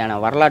இயக்கம் பற்றியான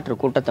வரலாற்று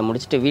கூட்டத்தை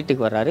முடிச்சுட்டு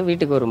வீட்டுக்கு வர்றாரு.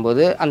 வீட்டுக்கு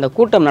வரும்போது அந்த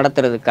கூட்டம்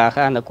நடத்துறதுக்காக,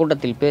 அந்த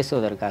கூட்டத்தில்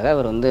பேசுவதற்காக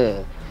அவர் வந்து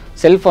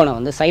செல்ஃபோனை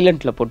வந்து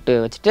சைலண்ட்டில் போட்டு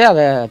வச்சுட்டு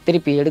அதை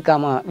திருப்பி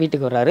எடுக்காமல்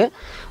வீட்டுக்கு வர்றாரு.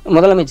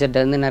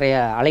 முதலமைச்சர்கிட்ட வந்து நிறைய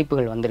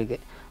அழைப்புகள் வந்திருக்கு.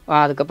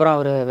 அதுக்கப்புறம்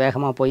அவர்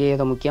வேகமாக போய்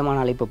ஏதோ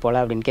முக்கியமான அழைப்பு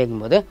போல் அப்படின்னு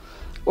கேட்கும்போது,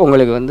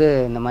 உங்களுக்கு வந்து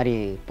இந்த மாதிரி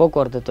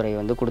போக்குவரத்து துறை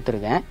வந்து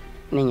கொடுத்துருக்கேன்,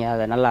 நீங்கள்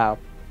அதை நல்லா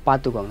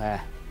பார்த்துக்கோங்க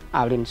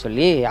அப்படின்னு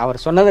சொல்லி அவர்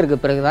சொன்னதற்கு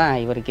பிறகு தான்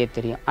இவருக்கே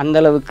தெரியும்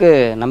அந்தளவுக்கு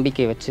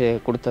நம்பிக்கை வச்சு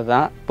கொடுத்தது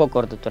தான்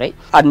போக்குவரத்து துறை.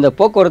 அந்த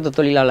போக்குவரத்து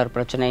தொழிலாளர்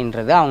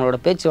பிரச்சனைன்றது அவங்களோட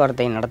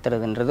பேச்சுவார்த்தை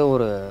நடத்துறதுன்றது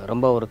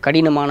ரொம்ப ஒரு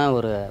கடினமான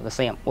ஒரு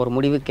விஷயம், ஒரு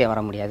முடிவுக்கே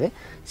வர முடியாது.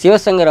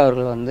 சிவசங்கர்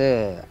அவர்கள் வந்து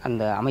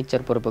அந்த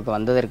அமைச்சர் பொறுப்புக்கு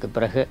வந்ததற்கு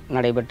பிறகு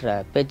நடைபெற்ற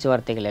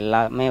பேச்சுவார்த்தைகள்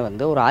எல்லாமே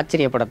வந்து ஒரு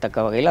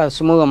ஆச்சரியப்படத்தக்க வகையில் அது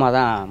சுமூகமாக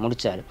தான்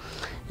முடித்தார்.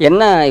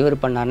 என்ன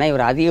இவர் பண்ணார்னா,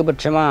 இவர்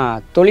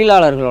அதிகபட்சமாக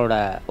தொழிலாளர்களோட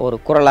ஒரு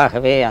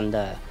குரலாகவே அந்த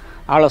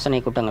ஆலோசனை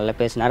கூட்டங்களில்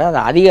பேசினார். அது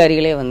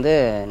அதிகாரிகளே வந்து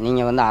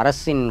நீங்கள் வந்து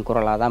அரசின்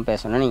குரலாக தான்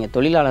பேசணும், நீங்கள்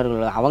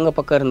தொழிலாளர்கள் அவங்க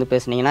பக்கம் இருந்து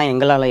பேசுனீங்கன்னா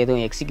எங்களால்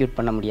எதுவும் எக்ஸிக்யூட்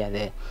பண்ண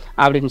முடியாது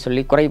அப்படின்னு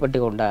சொல்லி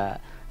குறைபட்டு கொண்ட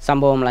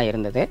சம்பவம்லாம்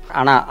இருந்தது.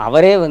 ஆனால்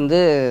அவரே வந்து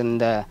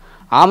இந்த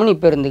ஆம்னி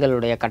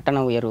பேருந்துகளுடைய கட்டண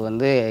உயர்வு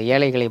வந்து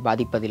ஏழைகளை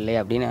பாதிப்பதில்லை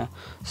அப்படின்னு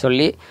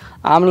சொல்லி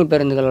ஆம்னி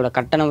பேருந்துகளோட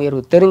கட்டண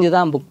உயர்வு தெரிஞ்சு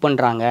தான் புக்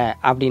பண்ணுறாங்க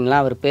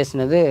அப்படின்லாம் அவர்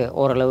பேசினது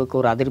ஓரளவுக்கு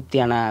ஒரு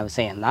அதிருப்தியான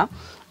விஷயந்தான்.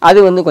 அது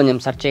வந்து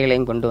கொஞ்சம்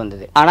சர்ச்சைகளையும் கொண்டு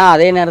வந்தது. ஆனால்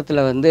அதே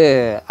நேரத்தில் வந்து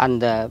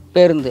அந்த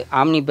பேருந்து,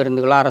 ஆம்னி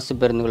பேருந்துகளோ அரசு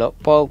பேருந்துகளோ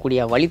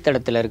போகக்கூடிய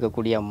வழித்தடத்தில்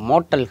இருக்கக்கூடிய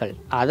மோட்டல்கள்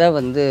அதை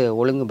வந்து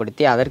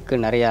ஒழுங்குபடுத்தி அதற்கு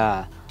நிறையா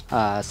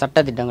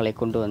சட்டத்திட்டங்களை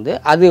கொண்டு வந்து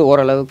அது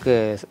ஓரளவுக்கு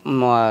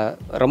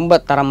ரொம்ப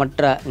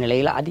தரமற்ற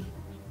நிலையில்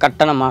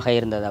கட்டணமாக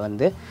இருந்ததை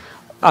வந்து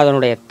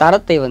அதனுடைய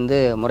தரத்தை வந்து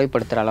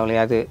முறைப்படுத்துகிற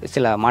அளவில் அது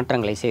சில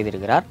மாற்றங்களை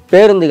செய்திருக்கிறார்.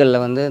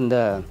 பேருந்துகளில் வந்து இந்த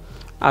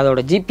அதோட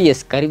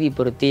ஜிபிஎஸ் கருவி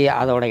பொருத்தி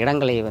அதோட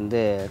இடங்களை வந்து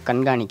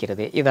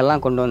கண்காணிக்கிறது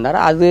இதெல்லாம் கொண்டு வந்தார்.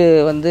 அது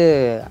வந்து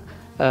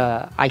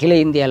அகில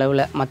இந்திய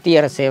அளவில்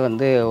மத்திய அரசே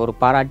வந்து ஒரு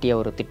பாராட்டிய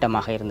ஒரு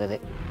திட்டமாக இருந்தது.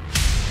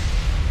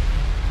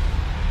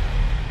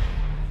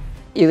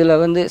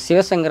 இதில் வந்து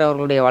சிவசங்கர்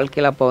அவர்களுடைய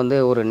வாழ்க்கையில் அப்போ வந்து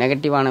ஒரு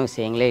நெகட்டிவான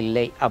விஷயங்களே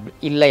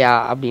இல்லையா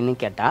அப்படின்னு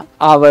கேட்டால்,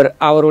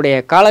 அவருடைய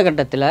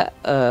காலகட்டத்தில்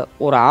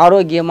ஒரு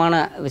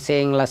ஆரோக்கியமான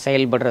விஷயங்களை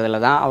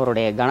செயல்படுறதுல தான்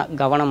அவருடைய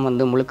கவனம்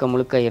வந்து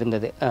முழுக்க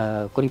இருந்தது.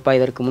 குறிப்பாக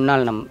இதற்கு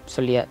முன்னால் நம்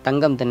சொல்லிய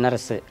தங்கம்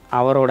தென்னரசு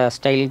அவரோட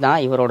ஸ்டைல்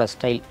தான் இவரோட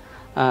ஸ்டைல்.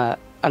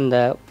 அந்த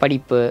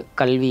படிப்பு,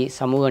 கல்வி,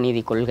 சமூக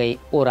நீதி கொள்கை,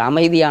 ஒரு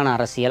அமைதியான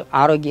அரசியல்,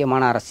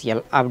 ஆரோக்கியமான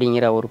அரசியல்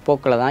அப்படிங்கிற ஒரு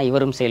போக்கில் தான்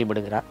இவரும்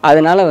செயல்படுகிறார்.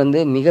 அதனால்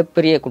வந்து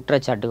மிகப்பெரிய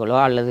குற்றச்சாட்டுகளோ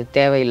அல்லது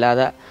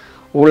தேவையில்லாத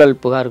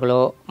ஊழல்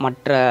புகார்களோ,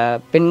 மற்ற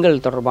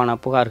பெண்கள் தொடர்பான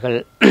புகார்கள்,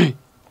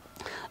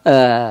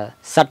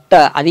 சட்ட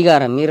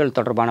அதிகார மீறல்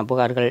தொடர்பான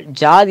புகார்கள்,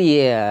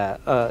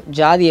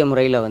 ஜாதிய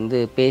முறையில் வந்து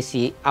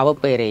பேசி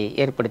அவப்பெயரை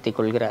ஏற்படுத்தி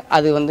கொள்கிற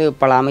அது வந்து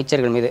பல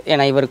அமைச்சர்கள் மீது,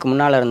 ஏன்னா இவருக்கு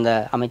முன்னால் இருந்த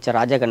அமைச்சர்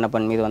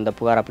ராஜகண்ணப்பன் மீது வந்த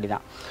புகார் அப்படி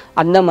தான்.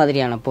 அந்த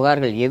மாதிரியான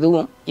புகார்கள்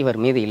எதுவும் இவர்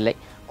மீது இல்லை.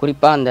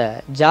 குறிப்பாக அந்த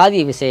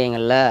ஜாதி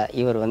விஷயங்களில்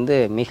இவர் வந்து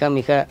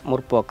மிக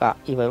முற்போக்காக,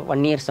 இவர்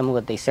வன்னியர்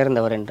சமூகத்தை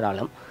சேர்ந்தவர்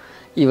என்றாலும்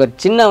இவர்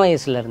சின்ன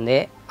வயசுலேருந்தே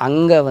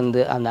அங்கே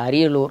வந்து அந்த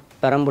அரியலூர்,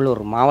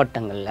 பெரம்பலூர்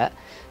மாவட்டங்களில்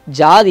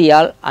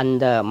ஜாதியால்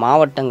அந்த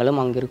மாவட்டங்களும்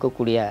அங்கே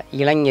இருக்கக்கூடிய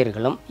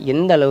இளைஞர்களும்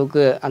எந்த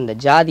அளவுக்கு அந்த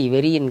ஜாதி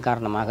வெறியின்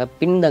காரணமாக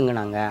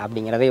பின்தங்கினாங்க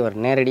அப்படிங்கிறதை இவர்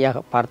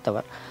நேரடியாக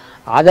பார்த்தவர்.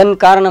 அதன்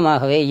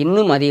காரணமாகவே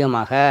இன்னும்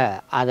அதிகமாக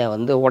அதை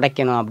வந்து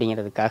உடைக்கணும்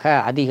அப்படிங்கிறதுக்காக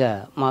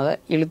அதிகமாக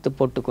இழுத்து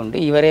போட்டுக்கொண்டு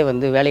இவரே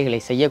வந்து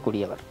வேலைகளை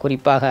செய்யக்கூடியவர்.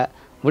 குறிப்பாக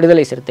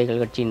விடுதலை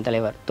சிறுத்தைகள் கட்சியின்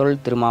தலைவர்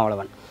தொல்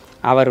திருமாவளவன்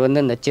அவர் வந்து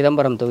இந்த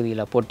சிதம்பரம்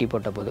தொகுதியில் போட்டி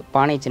போட்ட போது,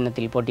 பானை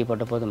சின்னத்தில் போட்டி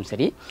போட்ட போதும்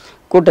சரி,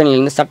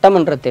 கூட்டணியிலிருந்து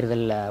சட்டமன்ற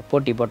தேர்தலில்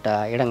போட்டி போட்ட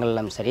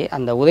இடங்கள்லாம் சரி,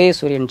 அந்த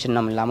உதயசூரியன்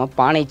சின்னம் இல்லாமல்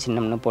பானை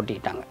சின்னம்னு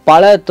போட்டிக்கிட்டாங்க.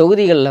 பல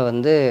தொகுதிகளில்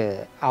வந்து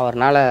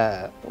அவர்னால்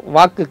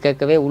வாக்கு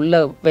கேட்கவே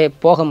உள்ளவே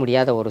போக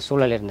முடியாத ஒரு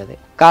சூழல் இருந்தது.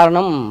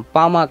 காரணம்,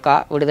 பாமக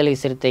விடுதலை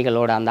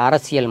சிறுத்தைகளோட அந்த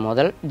அரசியல்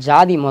மோதல்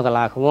ஜாதி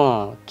மோதலாகவும்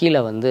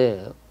கீழே வந்து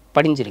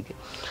படிஞ்சிருக்கு.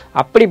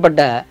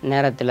 அப்படிப்பட்ட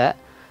நேரத்தில்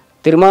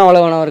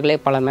திருமாவளவன் அவர்களே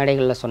பல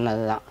மேடைகளில்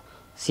சொன்னது தான்,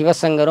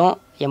 சிவசங்கரும்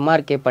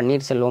எம்ஆர்கே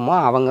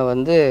பன்னீர்செல்வமும் அவங்க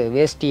வந்து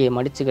வேஷ்டியை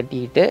மடித்து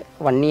கட்டிக்கிட்டு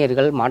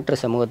வன்னியர்கள் மாற்று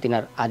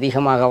சமூகத்தினர்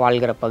அதிகமாக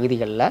வாழ்கிற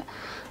பகுதிகளில்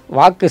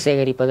வாக்கு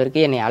சேகரிப்பதற்கு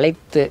என்னை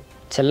அழைத்து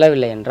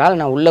செல்லவில்லை என்றால்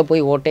நான் உள்ளே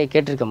போய் ஓட்டே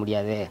கேட்டிருக்க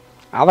முடியாது.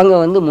 அவங்க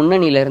வந்து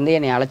முன்னணியிலேருந்து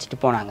என்னை அழைச்சிட்டு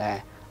போனாங்க,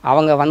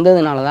 அவங்க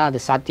வந்ததுனால தான் அது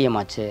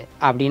சாத்தியமாச்சு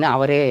அப்படின்னு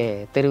அவரே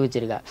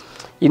தெரிவிச்சிருக்கார்.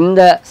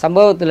 இந்த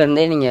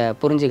சம்பவத்திலேருந்தே நீங்கள்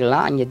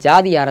புரிஞ்சுக்கலாம், அங்கே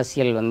ஜாதி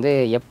அரசியல் வந்து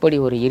எப்படி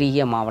ஒரு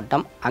இறுகிய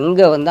மாவட்டம்,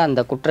 அங்கே வந்து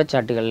அந்த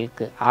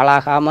குற்றச்சாட்டுகளுக்கு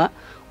ஆளாகாமல்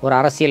ஒரு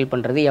அரசியல்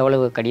பண்ணுறது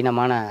எவ்வளவு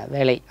கடினமான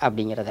வேலை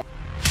அப்படிங்கிறத.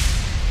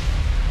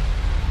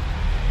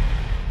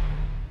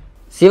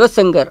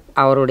 சிவசங்கர்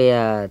அவருடைய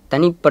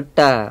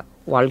தனிப்பட்ட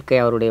வாழ்க்கை,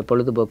 அவருடைய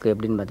பொழுதுபோக்கு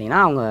எப்படின்னு பார்த்திங்கன்னா,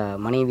 அவங்க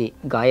மனைவி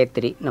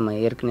காயத்ரி, நம்ம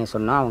ஏற்கனவே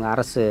சொன்னால் அவங்க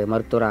அரசு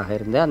மருத்துவராக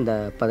இருந்து அந்த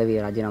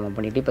பதவியை ராஜினாமா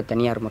பண்ணிவிட்டு இப்போ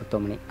தனியார்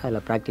மருத்துவமனை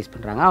அதில் ப்ராக்டிஸ்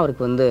பண்ணுறாங்க.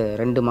 அவருக்கு வந்து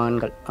 2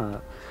 மகன்கள்,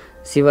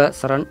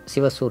 சிவசரண்,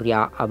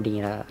 சிவசூர்யா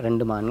அப்படிங்கிற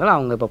 2 மகன்கள்.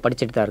 அவங்க இப்போ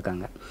படிச்சுட்டு தான்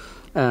இருக்காங்க.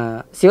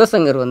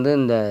 சிவசங்கர் வந்து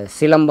இந்த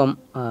சிலம்பம்,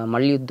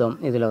 மல்யுத்தம்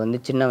இதில் வந்து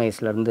சின்ன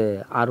வயசுலேருந்து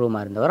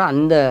ஆர்வமாக இருந்தவர்.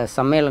 அந்த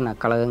சம்மேளன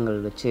கழகங்கள்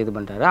வச்சு இது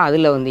பண்ணுறாரு.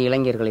 அதில் வந்து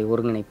இளைஞர்களை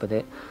ஒருங்கிணைப்பது,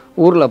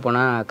 ஊரில்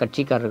போனால்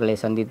கட்சிக்காரர்களை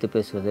சந்தித்து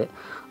பேசுவது,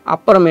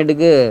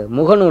 அப்புறமேட்டுக்கு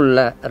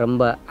முகநூலில்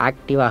ரொம்ப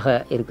ஆக்டிவாக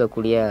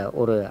இருக்கக்கூடிய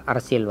ஒரு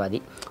அரசியல்வாதி.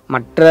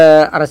 மற்ற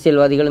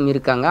அரசியல்வாதிகளும்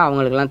இருக்காங்க,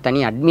 அவங்களுக்கெல்லாம்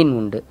தனி அட்மின்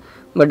உண்டு.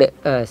 பட்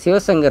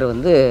சிவசங்கர்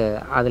வந்து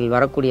அதில்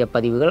வரக்கூடிய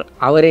பதிவுகள்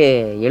அவரே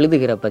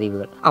எழுதுகிற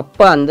பதிவுகள்.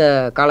 அப்போ அந்த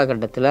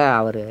காலகட்டத்தில்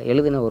அவர்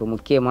எழுதின ஒரு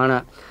முக்கியமான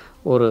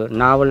ஒரு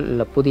நாவல்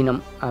இல்லை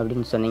புதினம்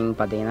அப்படின்னு சொன்னீங்கன்னு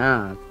பார்த்தீங்கன்னா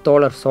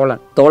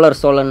தோழர்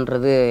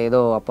சோழன்றது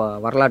ஏதோ அப்போ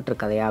வரலாற்று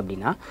கதையா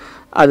அப்படின்னா,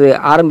 அது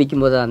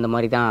ஆரம்பிக்கும்போது அந்த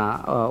மாதிரி தான்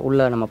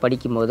உள்ளே நம்ம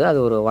படிக்கும்போது அது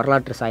ஒரு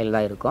வரலாற்று சாயல்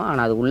தான் இருக்கும்.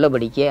 ஆனால் அது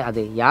உள்ளபடிக்கே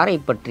அது யாரை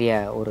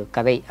பற்றிய ஒரு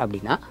கதை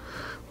அப்படின்னா,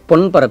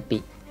 பொன்பரப்பி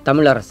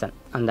தமிழரசன்,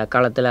 அந்த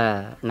காலத்தில்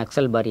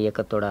நக்சல் பாரி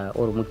இயக்கத்தோட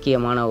ஒரு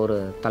முக்கியமான ஒரு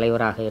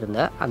தலைவராக இருந்த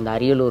அந்த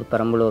அரியலூர்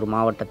பெரம்பலூர்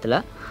மாவட்டத்தில்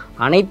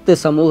அனைத்து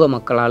சமூக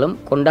மக்களாலும்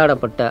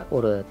கொண்டாடப்பட்ட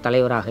ஒரு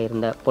தலைவராக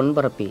இருந்த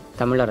பொன்பரப்பி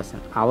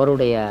தமிழரசன்,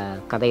 அவருடைய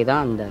கதை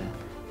தான் அந்த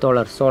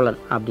தோழர் சோழன்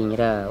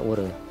அப்படிங்கிற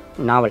ஒரு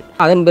நாவல்.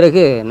 அதன்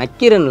பிறகு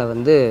நக்கீரனில்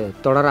வந்து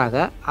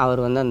தொடராக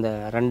அவர் வந்து அந்த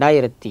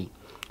 2011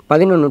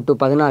 to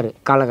 16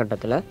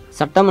 காலகட்டத்தில்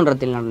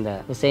சட்டமன்றத்தில் நடந்த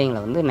விஷயங்களை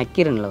வந்து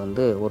நக்கீரனில்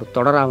வந்து ஒரு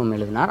தொடராகவும்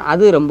எழுதினார்.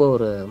 அது ரொம்ப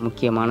ஒரு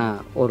முக்கியமான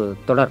ஒரு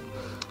தொடர்.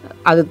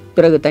 அது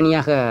பிறகு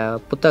தனியாக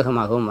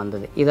புத்தகமாகவும்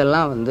வந்தது.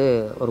 இதெல்லாம் வந்து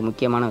ஒரு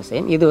முக்கியமான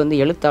விஷயம். இது வந்து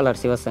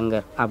எழுத்தாளர்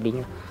சிவசங்கர்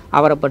அப்படிங்கிற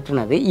அவரை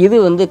பற்றினது. இது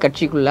வந்து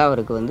கட்சிக்குள்ளே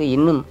அவருக்கு வந்து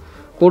இன்னும்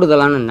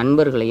கூடுதலான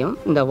நண்பர்களையும்,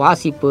 இந்த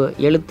வாசிப்பு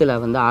எழுத்தில்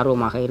வந்து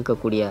ஆர்வமாக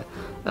இருக்கக்கூடிய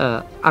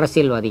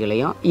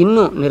அரசியல்வாதிகளையும்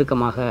இன்னும்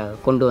நெருக்கமாக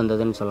கொண்டு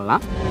வந்ததுன்னு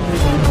சொல்லலாம்.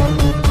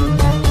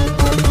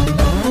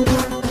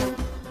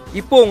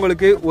 இப்போ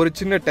உங்களுக்கு ஒரு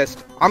சின்ன டெஸ்ட்.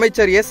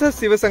 அமைச்சர் SS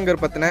சிவசங்கர்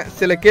பத்தின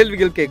சில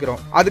கேள்விகள்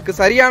கேட்கிறோம். அதுக்கு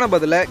சரியான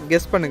பதில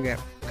கெஸ் பண்ணுங்க.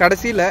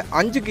 கடைசியில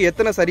 5க்கு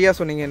எத்தனை சரியா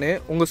சொன்னீங்கன்னு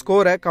உங்க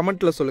ஸ்கோரை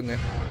கமெண்ட்ல சொல்லுங்க.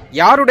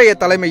 யாருடைய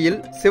தலைமையில்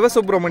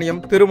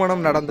சிவசுப்பிரமணியம்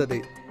திருமணம் நடந்தது?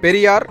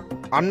 பெரியார்,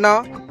 அண்ணா,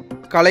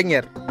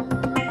 கலைஞர்?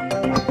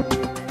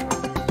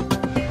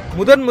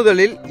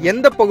 முதலில்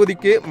எந்த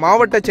பகுதிக்கு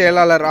மாவட்ட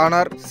செயலாளர்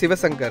ஆனார்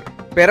சிவசங்கர்?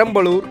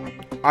 பெரம்பலூர்,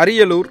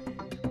 அரியலூர்,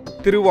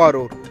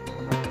 திருவாரூர்?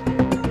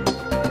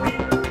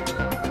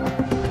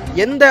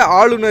 எந்த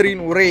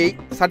ஆளுநரின் உரையை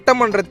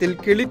சட்டமன்றத்தில்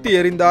கிழித்து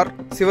எறிந்தார்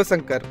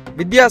சிவசங்கர்?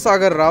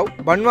 வித்யாசாகர் ராவ்,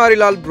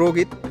 பன்வாரிலால்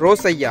புரோஹித்,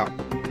 ரோசையா?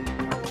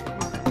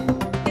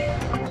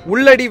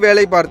 உள்ளடி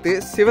வேலை பார்த்து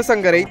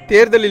சிவசங்கரை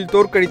தேர்தலில்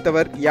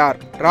தோற்கடித்தவர் யார்?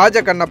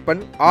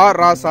 ராஜகண்ணப்பன்,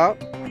 ராசா,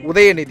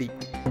 உதயநிதி?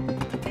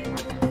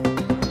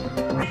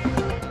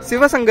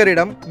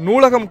 சிவசங்கரிடம்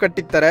நூலகம்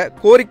கட்டித்தர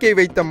கோரிக்கை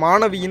வைத்த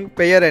மாணவியின்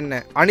பெயர்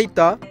என்ன?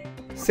 அனிதா,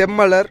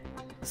 செம்மலர்,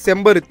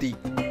 செம்பருத்தி?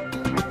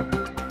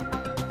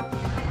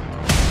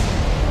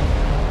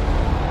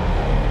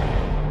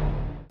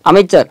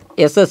 அமைச்சர்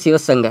SS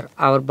சிவசங்கர்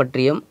அவர்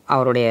பற்றியும்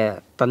அவருடைய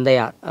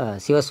தந்தையார்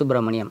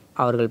சிவசுப்பிரமணியம்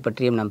அவர்கள்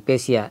பற்றியும் நாம்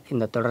பேசிய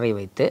இந்த தொடரை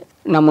வைத்து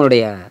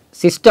நம்மளுடைய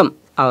சிஸ்டம்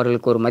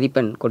அவர்களுக்கு ஒரு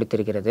மதிப்பெண்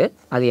கொடுத்திருக்கிறது.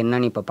 அது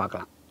என்னன்னு இப்போ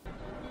பார்க்கலாம்.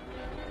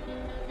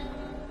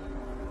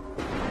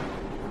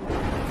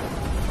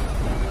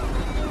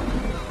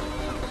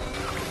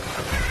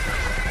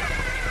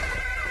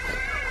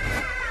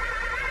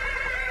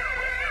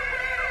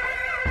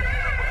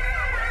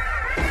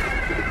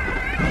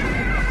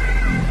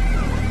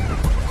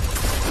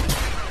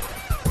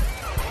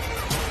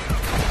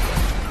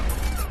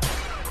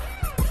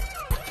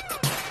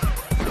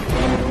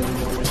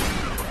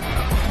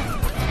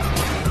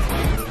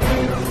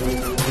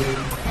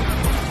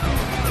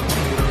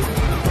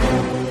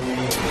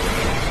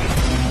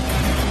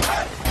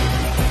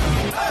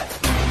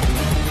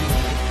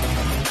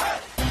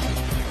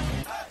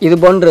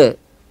 இதுபோன்று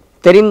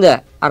தெரிந்த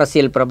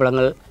அரசியல்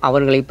பிரபலங்கள்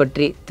அவர்களை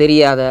பற்றி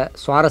தெரியாத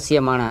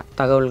சுவாரஸ்யமான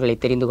தகவல்களை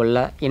தெரிந்து கொள்ள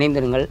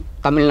இணைந்திருங்கள்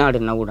Tamil Nadu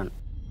நவுடன்.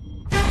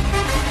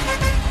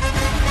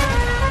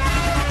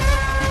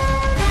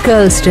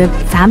 Girls trip,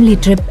 family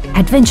trip,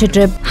 adventure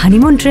trip,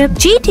 honeymoon trip,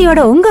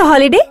 GTயோட உங்க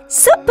ஹாலிடே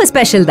சூப்பர்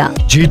ஸ்பெஷல் தான்.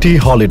 GT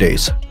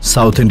Holidays,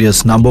 South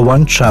India's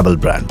 #1 travel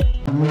brand.